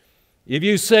 If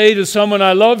you say to someone,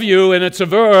 "I love you," and it's a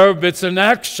verb, it's an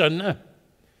action,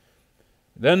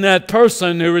 then that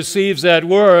person who receives that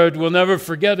word will never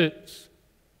forget it.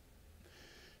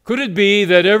 Could it be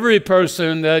that every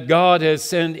person that God has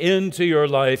sent into your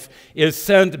life is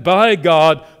sent by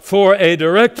God for a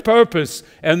direct purpose,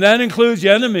 and that includes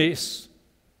your enemies?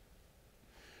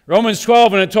 Romans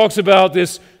 12, when it talks about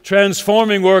this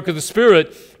transforming work of the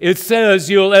Spirit, it says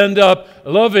you'll end up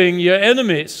loving your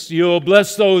enemies. You'll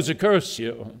bless those who curse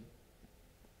you.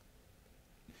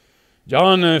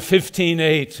 John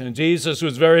 15:8, and Jesus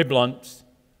was very blunt.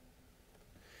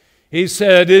 He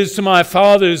said, "It is to my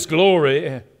Father's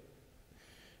glory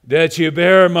that you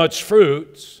bear much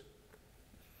fruit,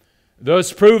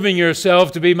 thus proving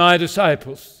yourself to be my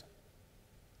disciples."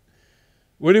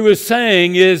 What he was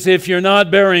saying is, if you're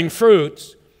not bearing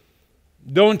fruit,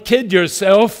 don't kid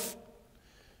yourself.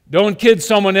 Don't kid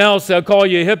someone else, they'll call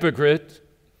you a hypocrite.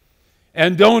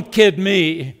 And don't kid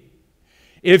me.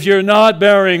 If you're not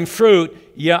bearing fruit,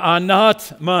 you are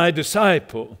not my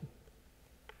disciple.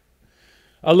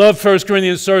 I love 1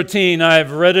 Corinthians 13.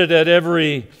 I've read it at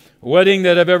every wedding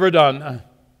that I've ever done.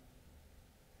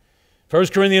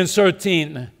 1 Corinthians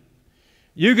 13.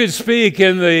 You could speak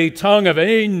in the tongue of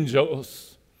angels,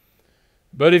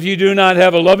 But if you do not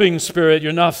have a loving spirit,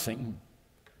 you're nothing.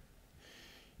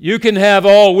 You can have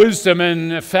all wisdom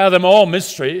and fathom all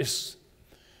mysteries,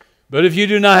 but if you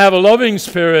do not have a loving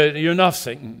spirit, you're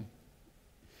nothing.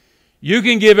 You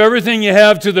can give everything you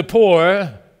have to the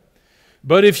poor,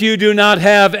 but if you do not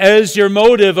have as your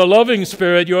motive a loving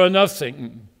spirit, you are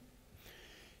nothing.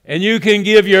 And you can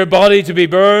give your body to be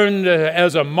burned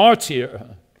as a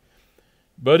martyr,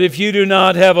 but if you do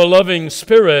not have a loving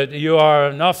spirit, you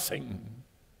are nothing.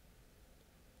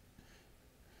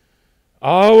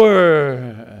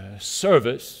 Our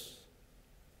service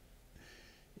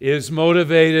is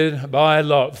motivated by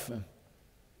love.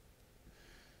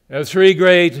 There are three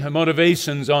great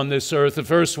motivations on this earth. The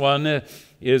first one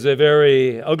is a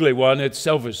very ugly one. It's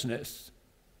selfishness.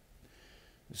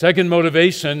 The second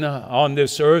motivation on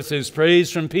this earth is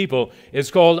praise from people. It's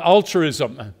called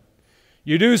altruism.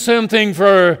 You do something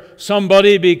for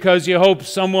somebody because you hope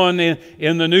someone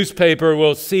in the newspaper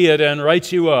will see it and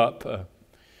write you up.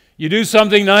 You do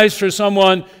something nice for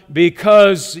someone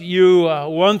because you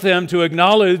want them to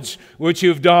acknowledge what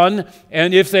you've done,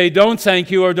 and if they don't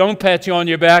thank you or don't pat you on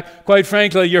your back, quite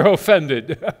frankly, you're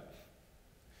offended.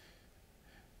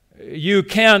 You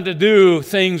can't do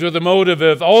things with a motive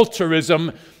of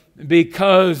altruism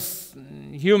because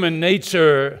human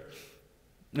nature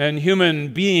and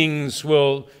human beings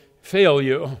will fail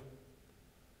you.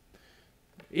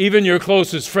 Even your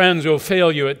closest friends will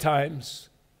fail you at times.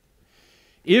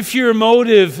 If your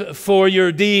motive for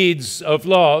your deeds of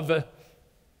love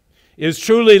is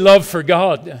truly love for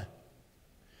God,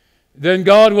 then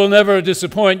God will never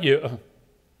disappoint you.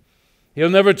 He'll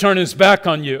never turn his back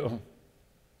on you.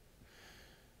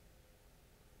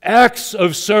 Acts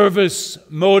of service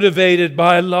motivated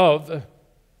by love,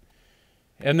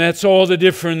 and that's all the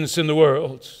difference in the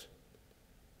world.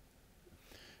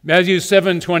 Matthew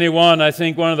 7:21, I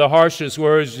think one of the harshest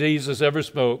words Jesus ever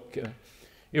spoke.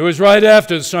 It was right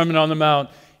after the Sermon on the Mount.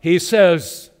 He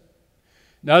says,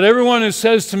 "Not everyone who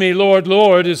says to me, 'Lord,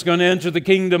 Lord,' is going to enter the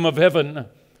kingdom of heaven,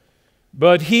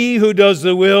 but he who does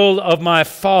the will of my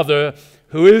Father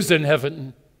who is in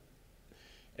heaven."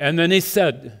 And then he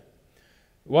said,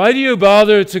 "Why do you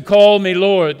bother to call me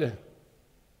Lord?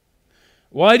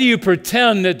 Why do you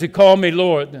pretend to call me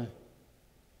Lord?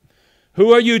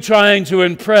 Who are you trying to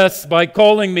impress by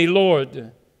calling me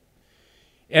Lord?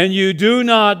 And you do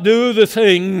not do the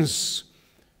things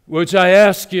which I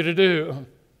ask you to do."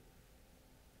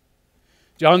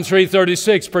 John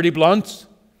 3:36, pretty blunt.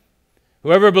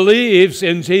 Whoever believes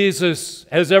in Jesus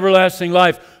has everlasting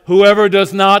life. Whoever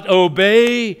does not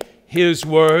obey his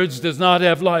words does not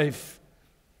have life.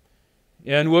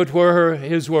 And what were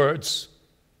his words?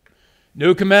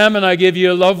 "New commandment I give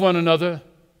you, love one another.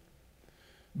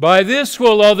 By this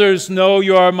will others know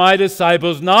you are my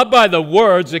disciples, not by the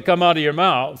words that come out of your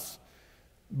mouth,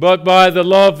 but by the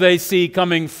love they see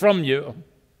coming from you.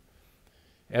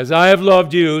 As I have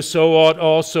loved you, so ought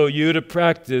also you to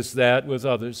practice that with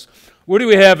others." What do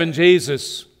we have in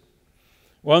Jesus?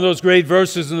 One of those great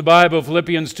verses in the Bible,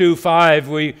 Philippians 2:5.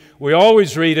 We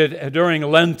always read it during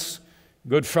Lent,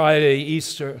 Good Friday,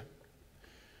 Easter.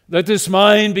 "Let this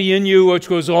mind be in you, which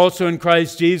was also in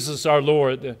Christ Jesus our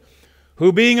Lord,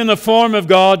 who being in the form of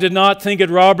God did not think it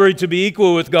robbery to be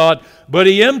equal with God, but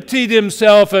he emptied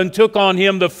himself and took on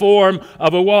him the form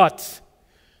of a" what?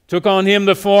 Took on him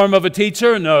the form of a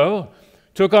teacher? No.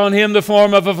 Took on him the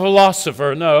form of a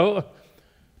philosopher? No.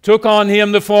 Took on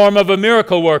him the form of a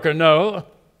miracle worker? No.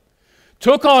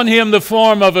 Took on him the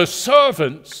form of a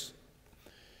servant,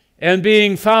 and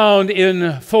being found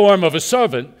in form of a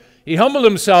servant, he humbled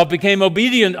himself, became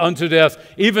obedient unto death,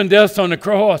 even death on the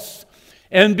cross.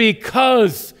 And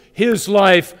because his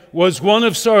life was one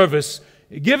of service,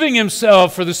 giving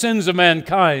himself for the sins of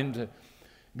mankind,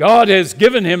 God has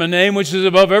given him a name which is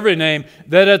above every name,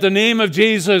 that at the name of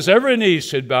Jesus every knee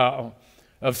should bow,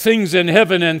 of things in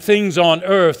heaven and things on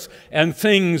earth and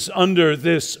things under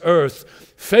this earth.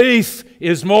 Faith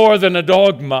is more than a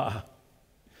dogma.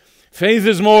 Faith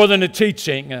is more than a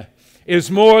teaching,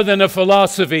 is more than a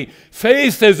philosophy.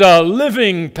 Faith is a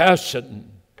living passion.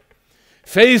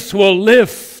 Faith will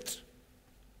lift.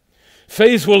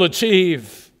 Faith will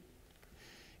achieve.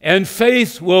 And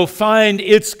faith will find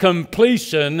its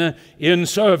completion in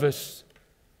service.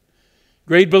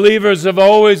 Great believers have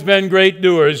always been great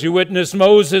doers. You witness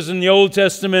Moses in the Old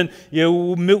Testament. You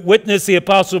witness the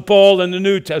Apostle Paul in the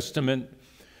New Testament.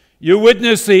 You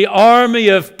witness the army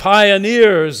of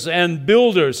pioneers and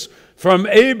builders from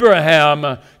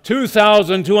Abraham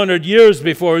 2,200 years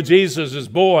before Jesus is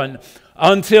born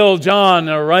until John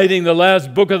writing the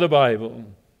last book of the Bible.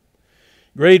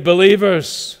 Great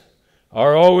believers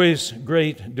are always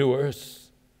great doers.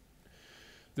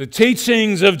 The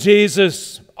teachings of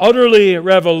Jesus, utterly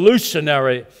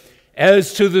revolutionary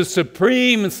as to the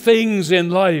supreme things in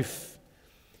life.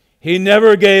 He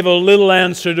never gave a little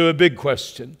answer to a big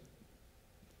question.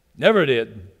 Never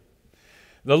did.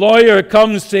 The lawyer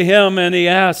comes to him and he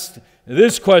asked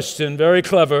this question, very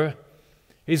clever.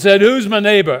 He said, "Who's my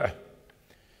neighbor?"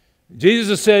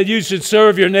 Jesus said, "You should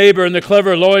serve your neighbor." And the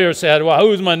clever lawyer said, "Well,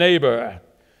 who's my neighbor?"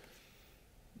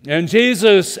 And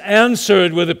Jesus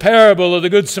answered with a parable of the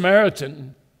Good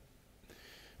Samaritan.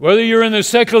 Whether you're in the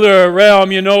secular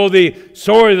realm, you know the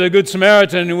story of the Good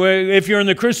Samaritan. If you're in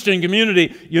the Christian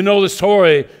community, you know the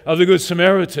story of the Good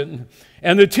Samaritan.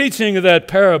 And the teaching of that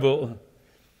parable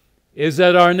is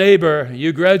that our neighbor,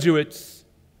 you graduates,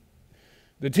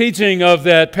 the teaching of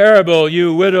that parable,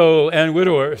 you widow and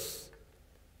widowers,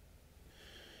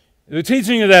 the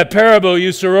teaching of that parable,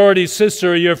 you sorority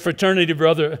sister, your fraternity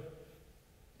brother,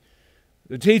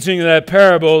 the teaching of that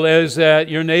parable is that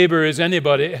your neighbor is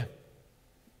anybody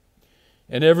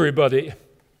and everybody,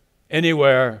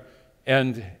 anywhere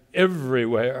and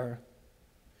everywhere,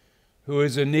 who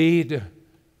is in need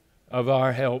of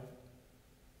our help.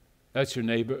 That's your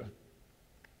neighbor.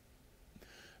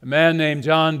 A man named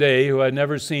John Day, who I'd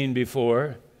never seen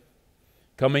before,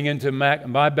 coming into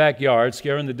my backyard,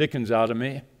 scaring the dickens out of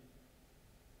me.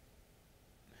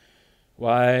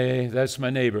 Why, that's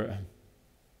my neighbor.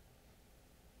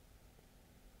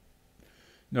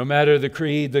 No matter the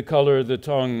creed, the color, the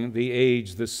tongue, the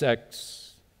age, the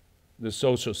sex, the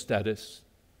social status.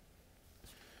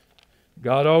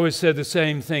 God always said the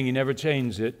same thing. He never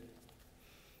changed it.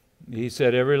 He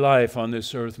said every life on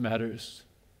this earth matters.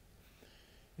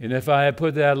 And if I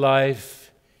put that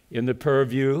life in the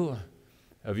purview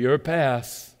of your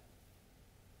path,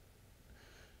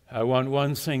 I want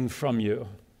one thing from you.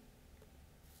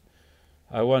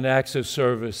 I want acts of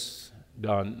service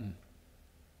done.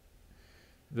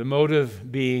 The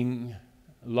motive being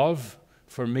love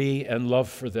for me and love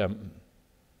for them.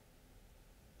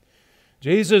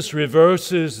 Jesus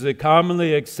reverses the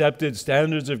commonly accepted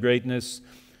standards of greatness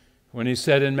when he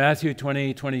said in Matthew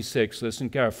 20:26, listen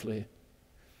carefully,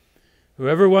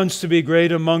 "Whoever wants to be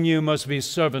great among you must be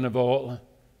servant of all,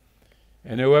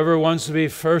 and whoever wants to be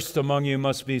first among you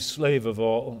must be slave of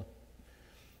all.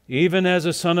 Even as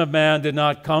the Son of Man did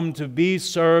not come to be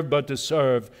served, but to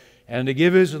serve, and to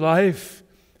give his life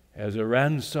as a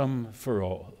ransom for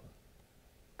all."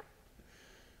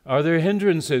 Are there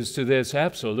hindrances to this?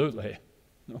 Absolutely.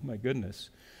 Oh my goodness.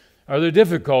 Are there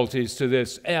difficulties to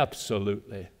this?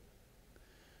 Absolutely.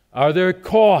 Are there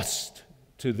costs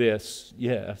to this?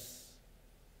 Yes.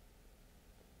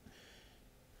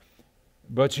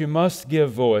 But you must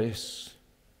give voice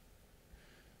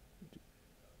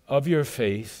of your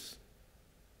faith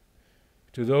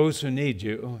to those who need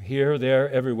you, here, there,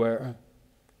 everywhere.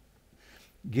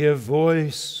 Give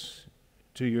voice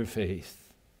to your faith.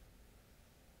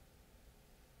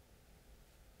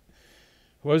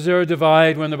 Was there a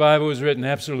divide when the Bible was written?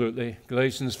 Absolutely.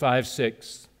 Galatians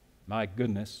 5:6. My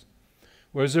goodness.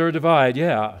 Was there a divide?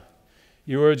 Yeah.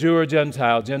 You were a Jew or a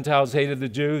Gentile. Gentiles hated the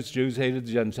Jews. Jews hated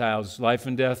the Gentiles. Life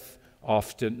and death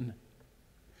often.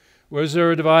 Was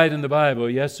there a divide in the Bible?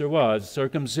 Yes, there was.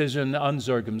 Circumcision,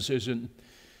 uncircumcision.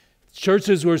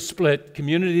 Churches were split.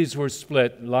 Communities were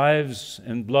split. Lives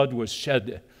and blood was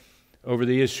shed over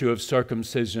the issue of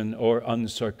circumcision or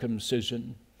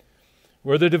uncircumcision.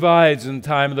 Were there divides in the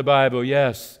time of the Bible?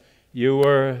 Yes. You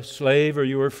were a slave or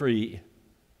you were free.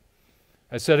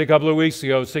 I said a couple of weeks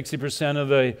ago, 60% of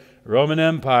the Roman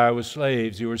Empire was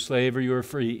slaves. You were a slave or you were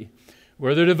free.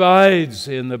 Were there divides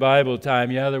in the Bible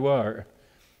time? Yeah, there were.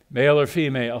 Male or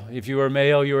female. If you were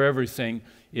male, you were everything.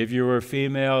 If you were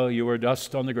female, you were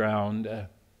dust on the ground.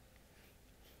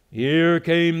 Here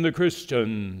came the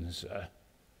Christians.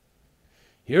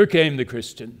 Here came the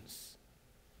Christians.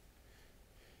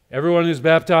 Everyone who's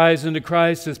baptized into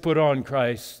Christ has put on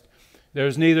Christ.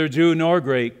 There's neither Jew nor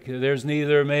Greek. There's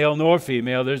neither male nor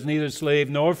female. There's neither slave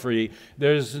nor free.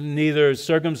 There's neither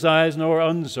circumcised nor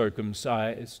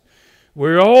uncircumcised.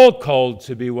 We're all called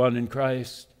to be one in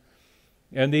Christ.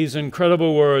 And these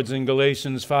incredible words in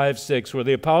Galatians 5:6, where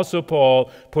the Apostle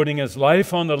Paul, putting his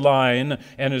life on the line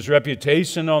and his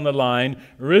reputation on the line,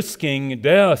 risking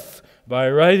death by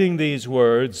writing these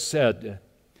words, said,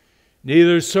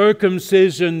 "Neither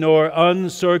circumcision nor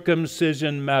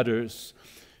uncircumcision matters.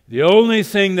 The only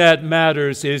thing that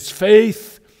matters is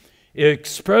faith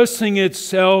expressing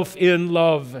itself in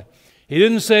love." He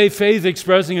didn't say faith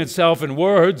expressing itself in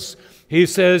words. He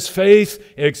says faith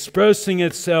expressing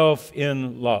itself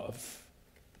in love.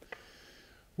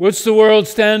 What's the world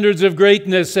standards of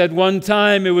greatness? At one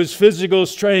time it was physical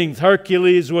strength.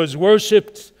 Hercules was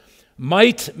worshipped.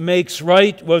 Might makes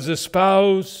right was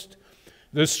espoused.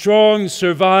 The strong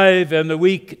survive and the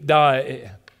weak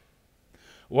die.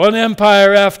 One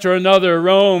empire after another,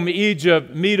 Rome,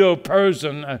 Egypt,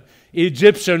 Medo-Persian,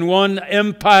 Egyptian, one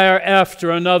empire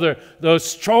after another. The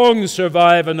strong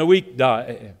survive and the weak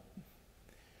die.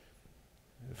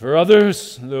 For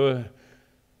others, the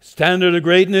standard of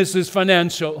greatness is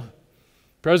financial.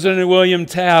 President William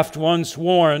Taft once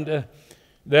warned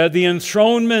that the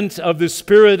enthronement of the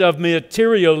spirit of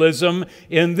materialism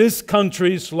in this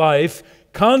country's life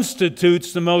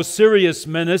constitutes the most serious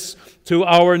menace to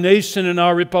our nation and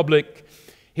our republic.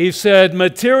 He said,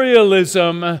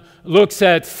 materialism looks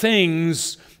at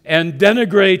things and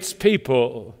denigrates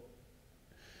people.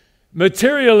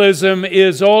 Materialism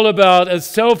is all about a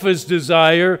selfish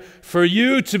desire for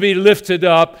you to be lifted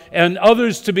up and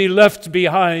others to be left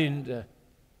behind.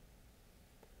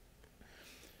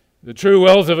 The true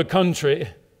wealth of a country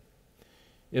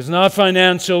is not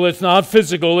financial, it's not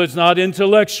physical, it's not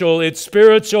intellectual, it's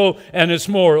spiritual and it's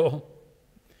moral.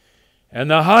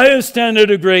 And the highest standard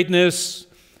of greatness,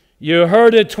 you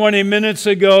heard it 20 minutes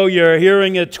ago, you're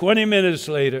hearing it 20 minutes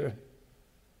later.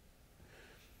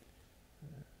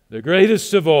 The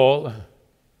greatest of all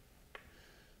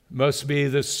must be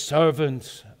the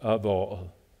servant of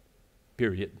all,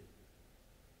 period.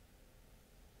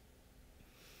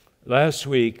 Last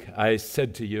week I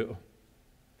said to you,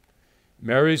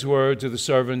 Mary's word to the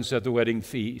servants at the wedding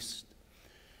feast,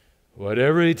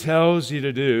 whatever he tells you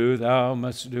to do, thou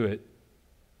must do it.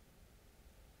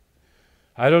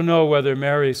 I don't know whether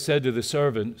Mary said to the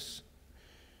servants,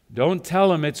 don't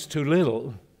tell him it's too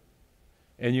little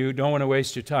and you don't want to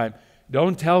waste your time.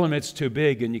 Don't tell him it's too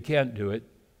big and you can't do it.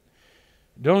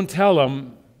 Don't tell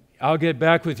him, I'll get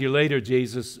back with you later,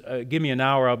 Jesus. Give me an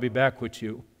hour, I'll be back with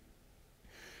you.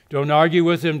 Don't argue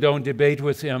with him, don't debate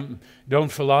with him, don't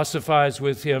philosophize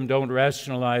with him, don't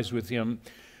rationalize with him.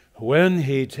 When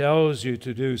he tells you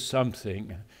to do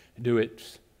something, do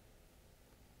it.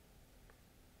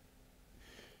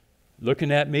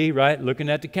 Looking at me, right? Looking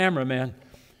at the cameraman.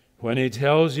 When he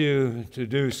tells you to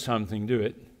do something, do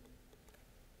it.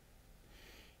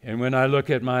 And when I look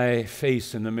at my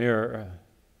face in the mirror,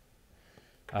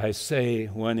 I say,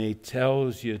 when he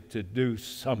tells you to do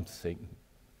something,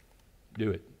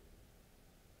 do it.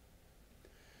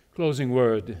 Closing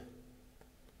word.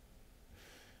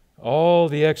 All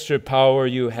the extra power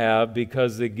you have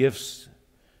because the gifts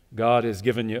God has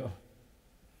given you,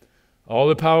 all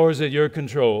the powers at your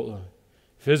control,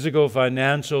 physical,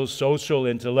 financial, social,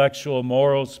 intellectual,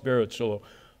 moral, spiritual,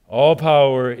 all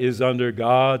power is under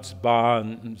God's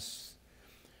bonds.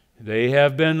 They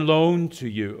have been loaned to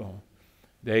you.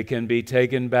 They can be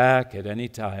taken back at any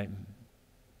time.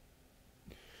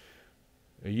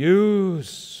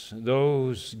 Use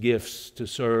those gifts to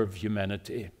serve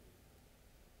humanity.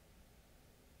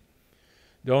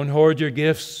 Don't hoard your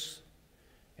gifts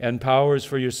and powers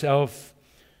for yourself.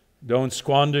 Don't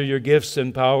squander your gifts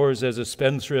and powers as a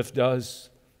spendthrift does.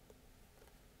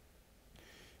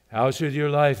 How should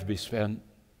your life be spent?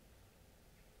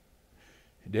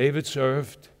 David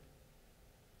served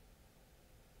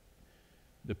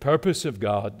the purpose of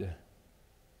God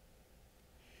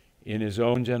in his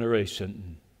own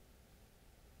generation,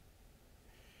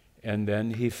 and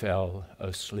then he fell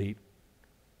asleep.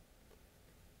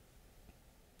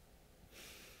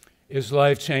 Is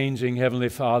life-changing, Heavenly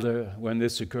Father, when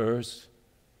this occurs?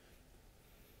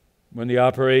 When the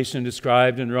operation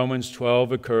described in Romans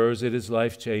 12 occurs, it is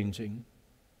life-changing.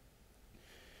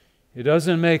 It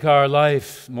doesn't make our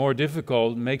life more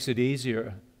difficult, it makes it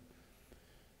easier.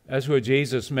 That's what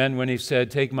Jesus meant when he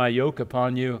said, take my yoke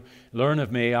upon you, learn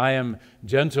of me. I am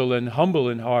gentle and humble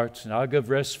in heart, and I'll give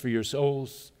rest for your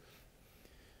souls.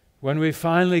 When we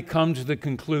finally come to the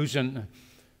conclusion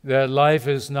that life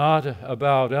is not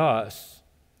about us,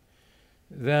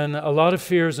 then a lot of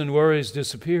fears and worries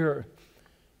disappear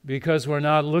because we're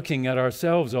not looking at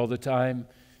ourselves all the time,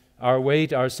 our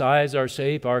weight, our size, our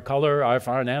shape, our color, our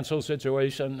financial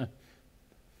situation.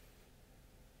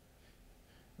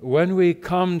 When we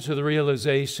come to the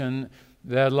realization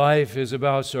that life is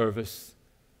about service,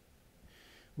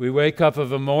 we wake up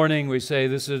of a morning, we say,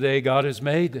 this is the day God has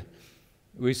made.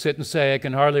 We sit and say, I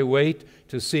can hardly wait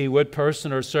to see what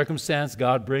person or circumstance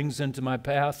God brings into my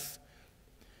path.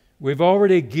 We've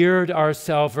already geared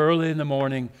ourselves early in the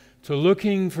morning to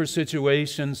looking for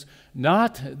situations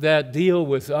not that deal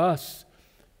with us,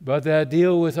 but that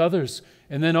deal with others.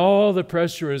 And then all the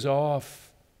pressure is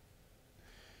off.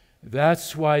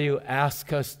 That's why you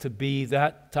ask us to be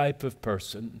that type of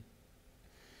person.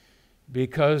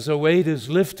 Because a weight is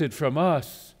lifted from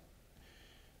us.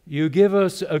 You give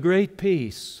us a great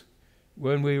peace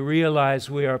when we realize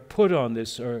we are put on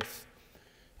this earth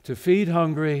to feed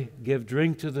hungry, give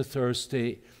drink to the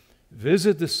thirsty,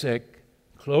 visit the sick,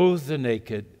 clothe the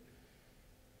naked,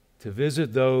 to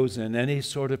visit those in any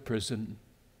sort of prison.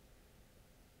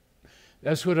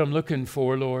 That's what I'm looking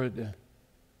for, Lord.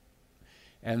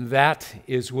 And that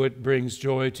is what brings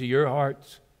joy to your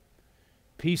heart,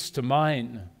 peace to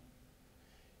mine,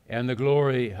 and the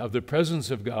glory of the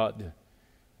presence of God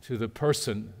to the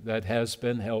person that has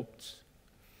been helped.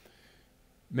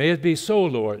 May it be so,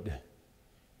 Lord,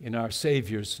 in our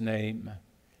Savior's name.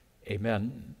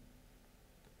 Amen.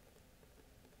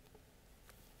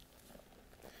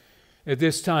 At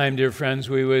this time, dear friends,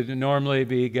 we would normally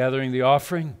be gathering the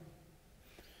offering.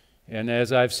 And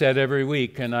as I've said every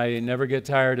week, and I never get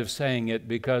tired of saying it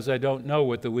because I don't know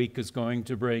what the week is going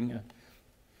to bring,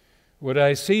 what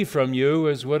I see from you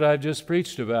is what I've just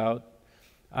preached about.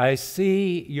 I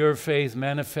see your faith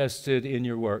manifested in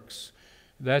your works.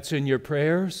 That's in your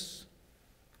prayers.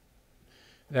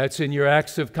 That's in your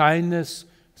acts of kindness.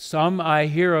 Some I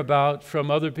hear about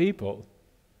from other people.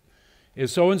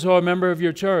 Is so-and-so a member of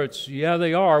your church? Yeah,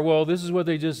 they are. Well, this is what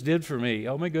they just did for me.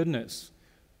 Oh, my goodness.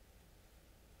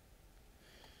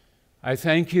 I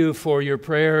thank you for your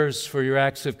prayers, for your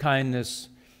acts of kindness,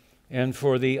 and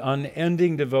for the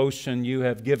unending devotion you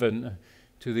have given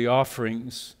to the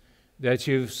offerings that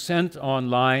you've sent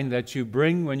online, that you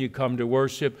bring when you come to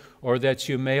worship, or that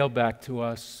you mail back to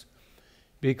us.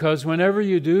 Because whenever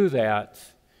you do that,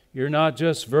 you're not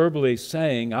just verbally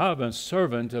saying, I'm a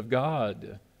servant of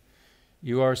God.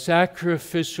 You are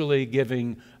sacrificially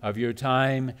giving of your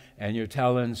time and your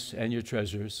talents and your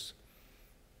treasures.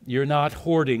 You're not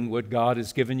hoarding what God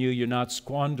has given you. You're not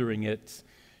squandering it.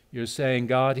 You're saying,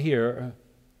 God, here.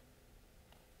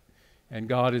 And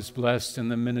God is blessed in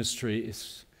the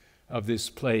ministries of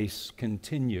this place.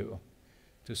 Continue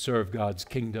to serve God's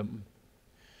kingdom.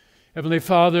 Heavenly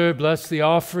Father, bless the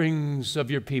offerings of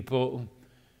your people.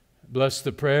 Bless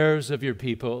the prayers of your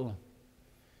people.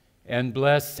 And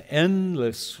bless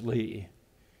endlessly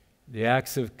the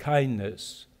acts of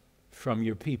kindness from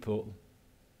your people.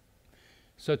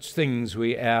 Such things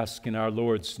we ask in our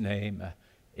Lord's name.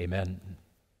 Amen.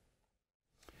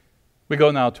 We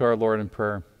go now to our Lord in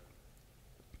prayer.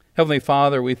 Heavenly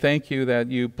Father, we thank you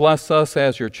that you bless us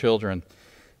as your children.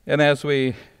 And as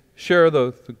we share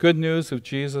the good news of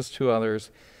Jesus to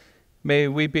others, may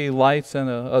we be lights in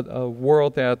a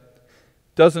world that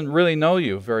doesn't really know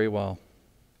you very well.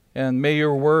 And may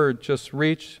your word just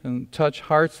reach and touch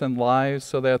hearts and lives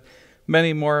so that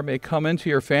many more may come into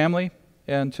your family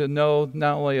and to know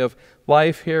not only of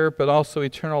life here, but also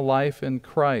eternal life in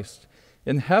Christ,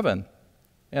 in heaven,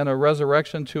 and a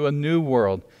resurrection to a new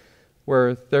world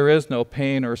where there is no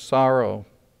pain or sorrow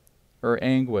or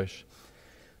anguish.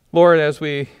 Lord, as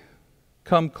we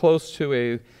come close to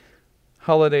a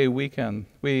holiday weekend,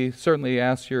 we certainly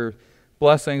ask your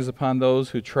blessings upon those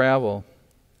who travel.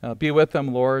 Be with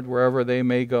them, Lord, wherever they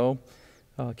may go.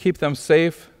 Keep them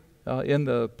safe in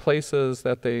the places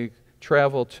that they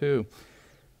travel to.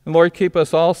 And Lord, keep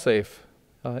us all safe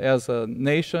as a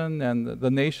nation and the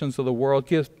nations of the world.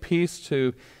 Give peace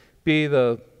to be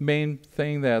the main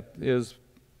thing that is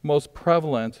most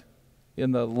prevalent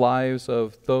in the lives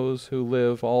of those who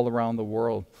live all around the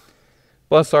world.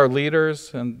 Bless our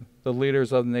leaders and the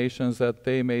leaders of the nations that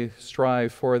they may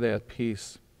strive for that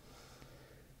peace.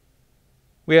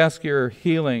 We ask your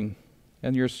healing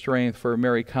and your strength for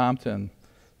Mary Compton,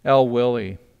 Al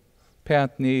Willie,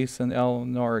 Pat Neese, and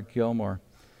Eleanor Gilmore.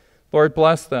 Lord,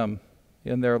 bless them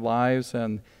in their lives,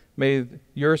 and may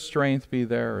your strength be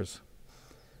theirs.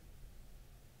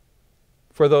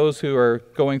 For those who are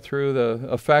going through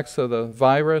the effects of the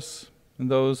virus and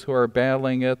those who are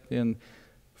battling it in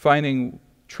finding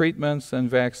treatments and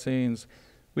vaccines,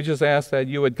 we just ask that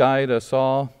you would guide us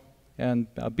all and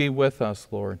be with us,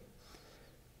 Lord.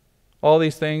 All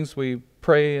these things we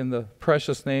pray in the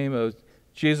precious name of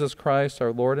Jesus Christ,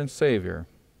 our Lord and Savior.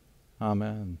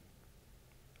 Amen.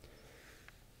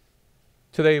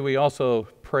 Today we also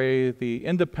pray the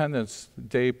Independence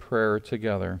Day prayer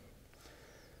together.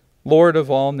 Lord of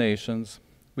all nations,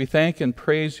 we thank and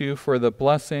praise you for the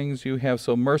blessings you have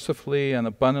so mercifully and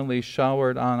abundantly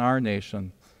showered on our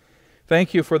nation.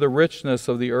 Thank you for the richness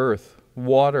of the earth,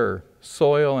 water,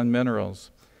 soil, and minerals,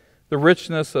 the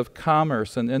richness of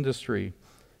commerce and industry,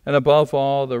 and above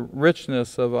all, the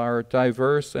richness of our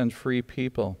diverse and free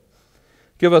people.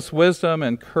 Give us wisdom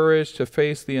and courage to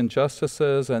face the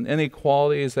injustices and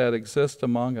inequalities that exist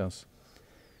among us.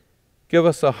 Give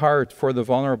us a heart for the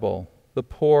vulnerable, the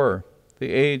poor,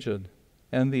 the aged,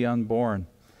 and the unborn.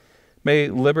 May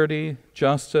liberty,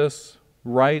 justice,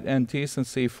 right, and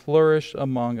decency flourish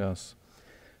among us.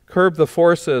 Curb the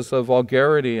forces of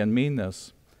vulgarity and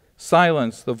meanness.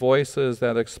 Silence the voices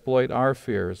that exploit our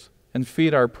fears and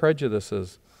feed our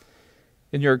prejudices.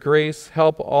 In your grace,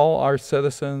 help all our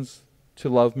citizens to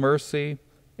love mercy,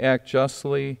 act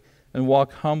justly, and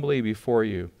walk humbly before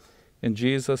you. In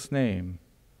Jesus' name,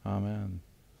 amen.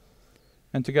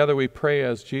 And together we pray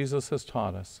as Jesus has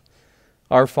taught us.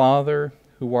 Our Father,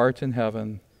 who art in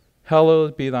heaven,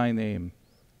 hallowed be thy name.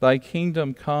 Thy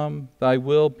kingdom come, thy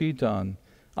will be done,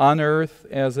 on earth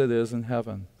as it is in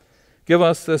heaven. Give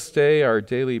us this day our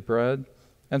daily bread,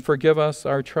 and forgive us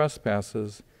our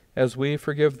trespasses, as we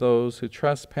forgive those who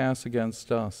trespass against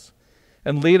us.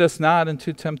 And lead us not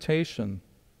into temptation,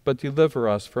 but deliver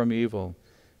us from evil.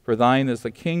 For thine is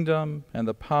the kingdom, and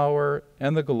the power,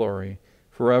 and the glory,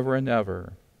 forever and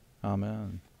ever.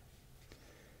 Amen.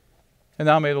 And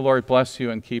now may the Lord bless you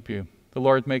and keep you. The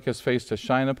Lord make his face to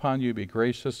shine upon you, be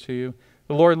gracious to you.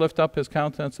 The Lord lift up his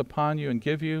countenance upon you and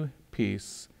give you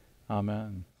peace.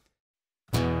 Amen.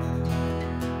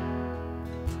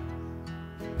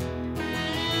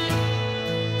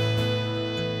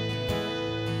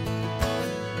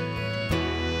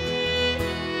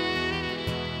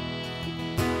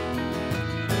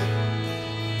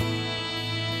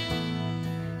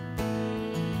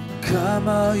 Come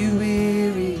all you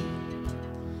weary,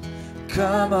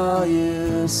 come all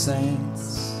you saints.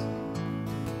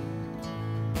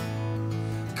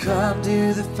 Come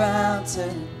to the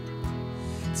fountain,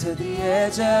 to the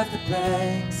edge of the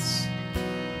banks.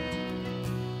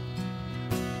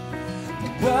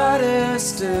 The water is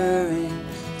stirring,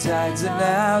 tides are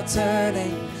now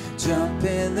turning. Jump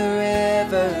in the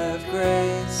river of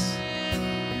grace.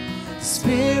 The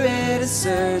Spirit is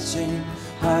searching,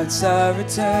 hearts are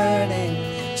returning.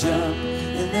 Jump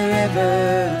in the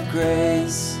river of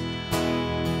grace.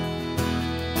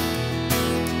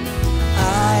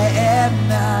 I am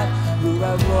not who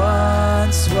I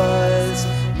once was.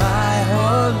 My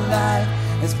whole life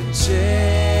has been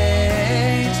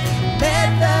changed. Met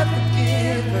the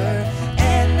forgiver,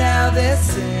 and now this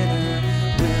sinner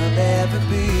will never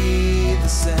be the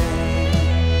same.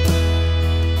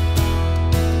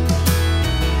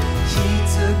 He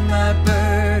took my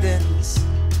burdens,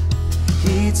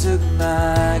 he took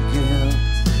my guilt,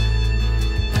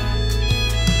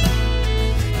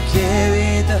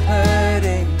 carried the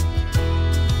hurting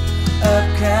up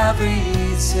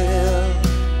Calvary's hill.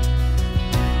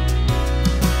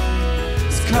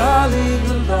 He's calling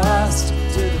the lost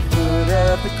to the foot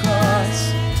of the cross,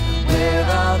 where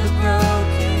all the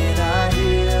broken are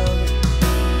healed.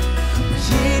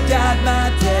 He died my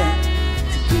death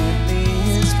to give me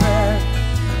his breath.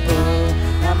 Oh,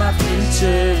 how my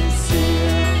future is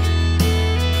sealed.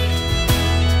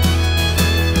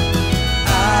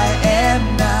 I am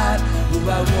not who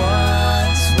I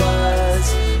once was.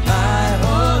 My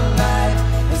whole life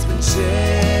has been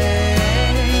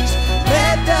changed.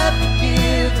 Met the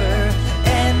forgiver,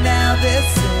 and now this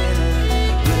sinner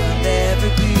will never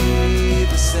be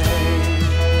the same.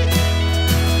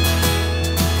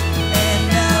 And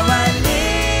now I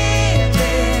live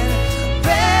in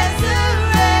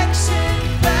resurrection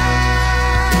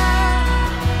power.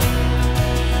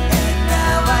 And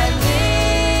now I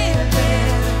live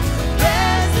in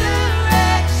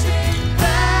resurrection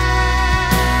power.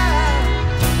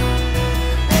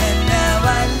 And now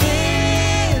I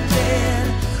live in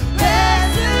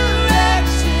resurrection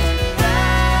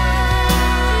power.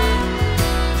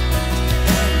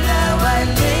 And now I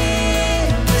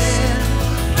live in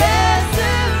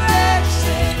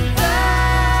resurrection power.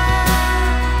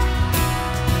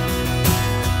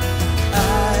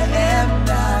 I am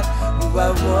not who I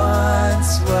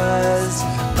once was.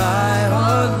 My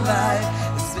whole life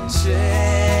has been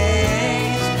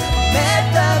changed. Met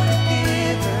the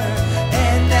forgiver,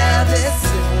 and now this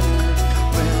sinner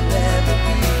will never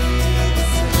be the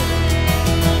same.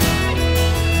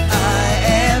 I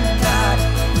am not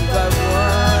who I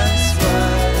once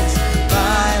was.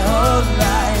 My whole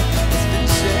life has been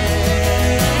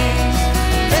changed.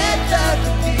 Met the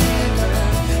forgiver,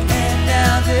 and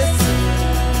now this sinner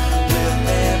will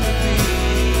never be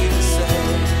the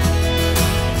same.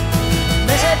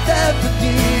 Met the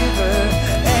forgiver,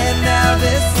 and now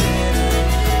this sinner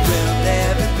will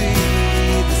never be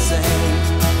the same.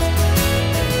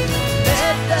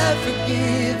 Met the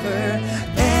forgiver,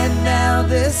 and now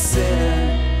this sinner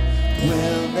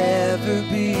will never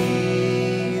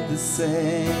be the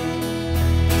same.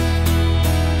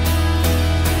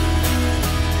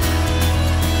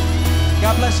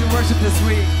 God bless your worship this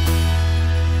week.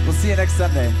 We'll see you next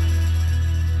Sunday.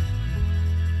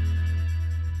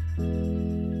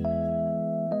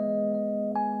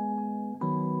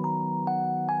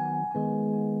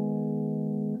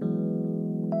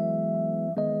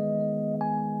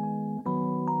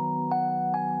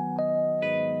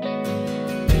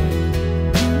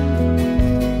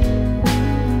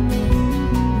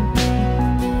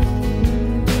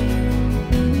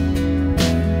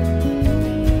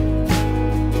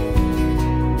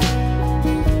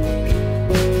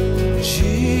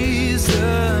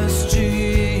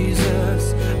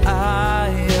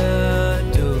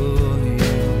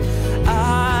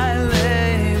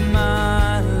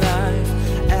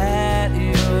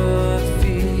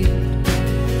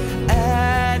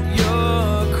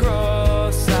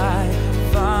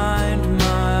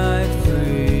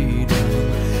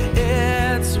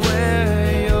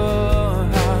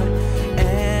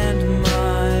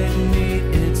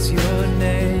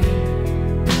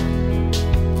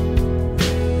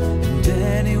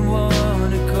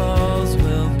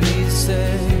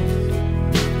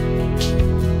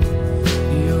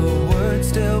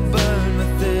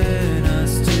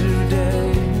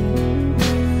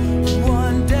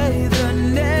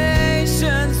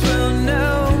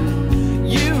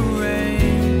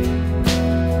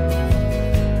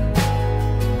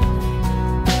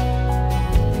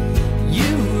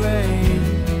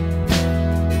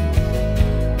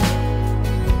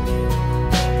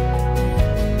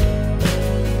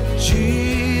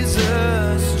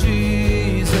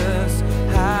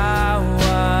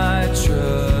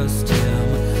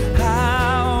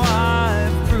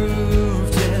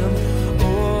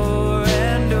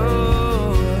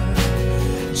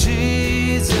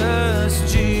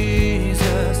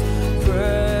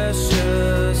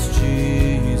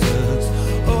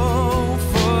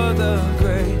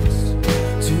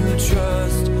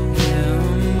 trust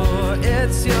Him more.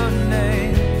 It's your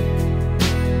name,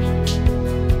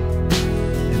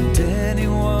 and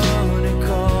anyone who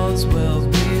calls will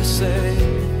be saved.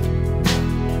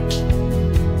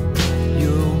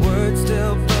 Your words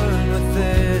still burn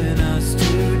within us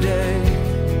today,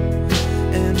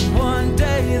 and one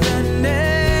day the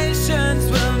nations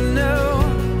will know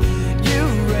you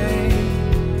reign.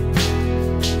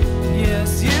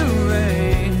 Yes, you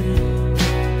reign.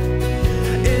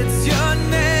 It's your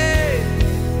name,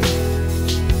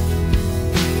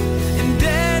 and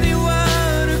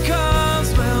anyone who calls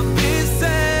will be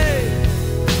saved.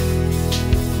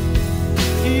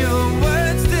 Your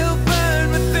words still burn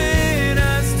within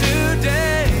us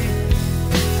today,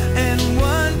 and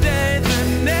one day the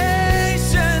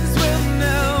nations will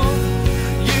know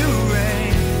you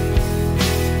reign.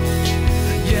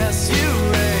 Yes, you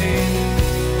reign.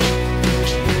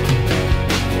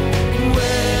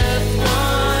 With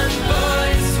one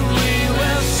voice we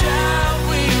will shout,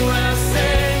 we will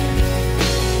sing.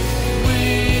 We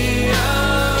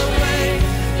await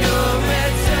your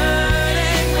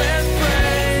returning with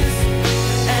praise,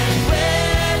 and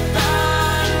with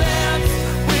our lips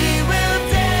we will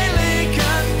daily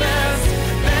confess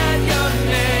that your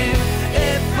name,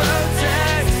 it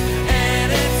protects and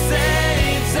it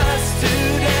saves us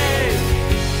today.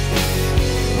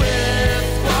 With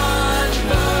one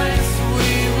voice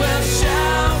we will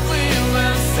shout, we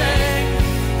will sing.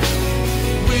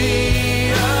 We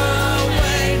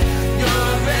await your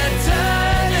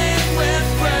returning with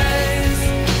praise,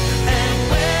 and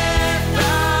with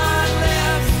our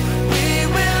lips we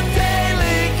will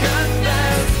daily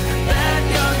confess that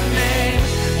your name,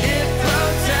 it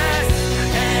protects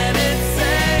and it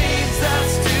saves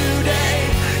us today.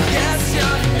 Yes,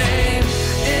 your name,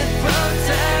 it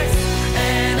protects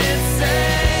and it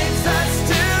saves us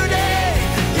today.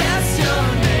 Yes, your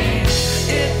name,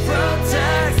 it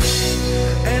protects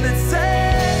and it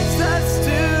saves us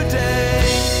today.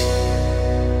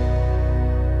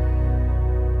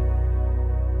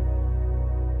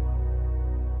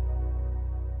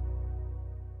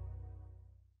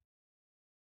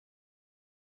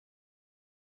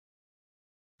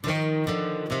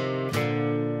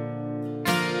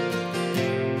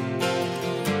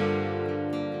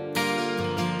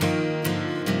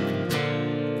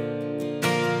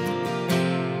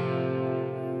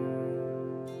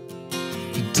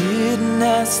 He didn't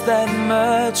ask that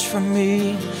much from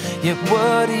me, yet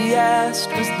what he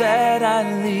asked was that I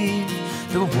leave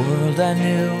the world I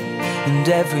knew and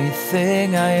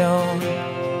everything I own,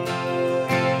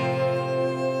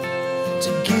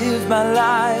 to give my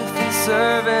life in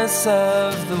service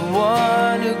of the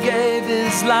one who gave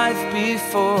his life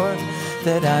before,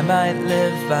 that I might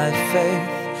live by faith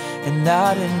and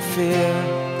not in fear.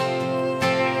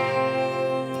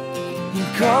 He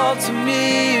called to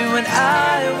me when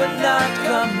I would not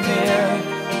come near,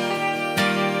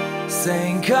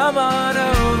 saying, come on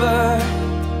over,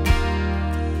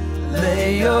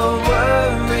 lay your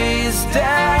worries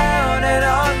down and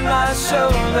on my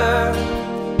shoulder.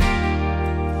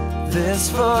 This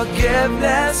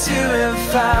forgiveness you have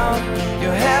found,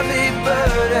 your heavy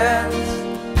burdens,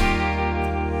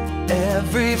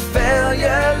 every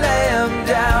failure lay 'em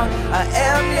down. I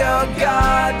am your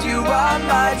God, you are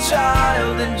my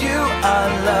child, and you are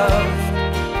loved.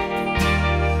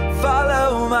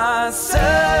 Follow my son,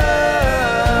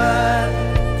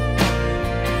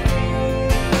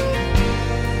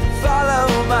 follow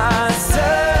my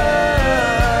son.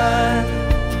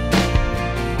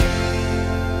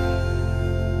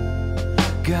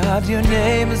 God, your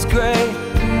name is great,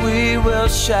 and we will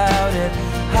shout it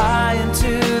high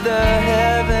into the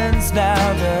heavens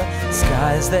now. The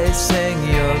skies, they sing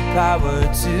your power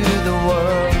to the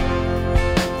world.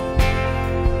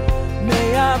 May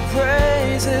our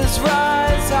praises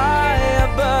rise high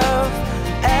above,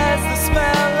 as the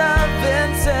smell of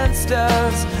incense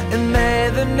does, and may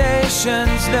the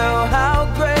nations know how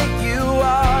great you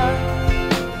are.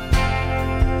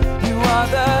 You are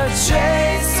the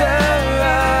chaser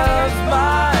of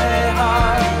my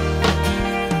heart,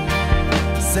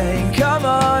 saying, come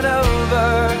on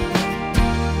over,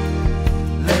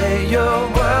 lay your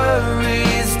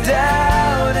worries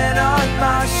down and on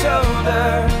my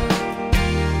shoulder.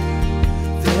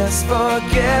 This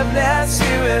forgiveness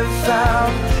you have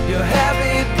found, your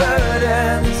heavy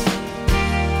burdens,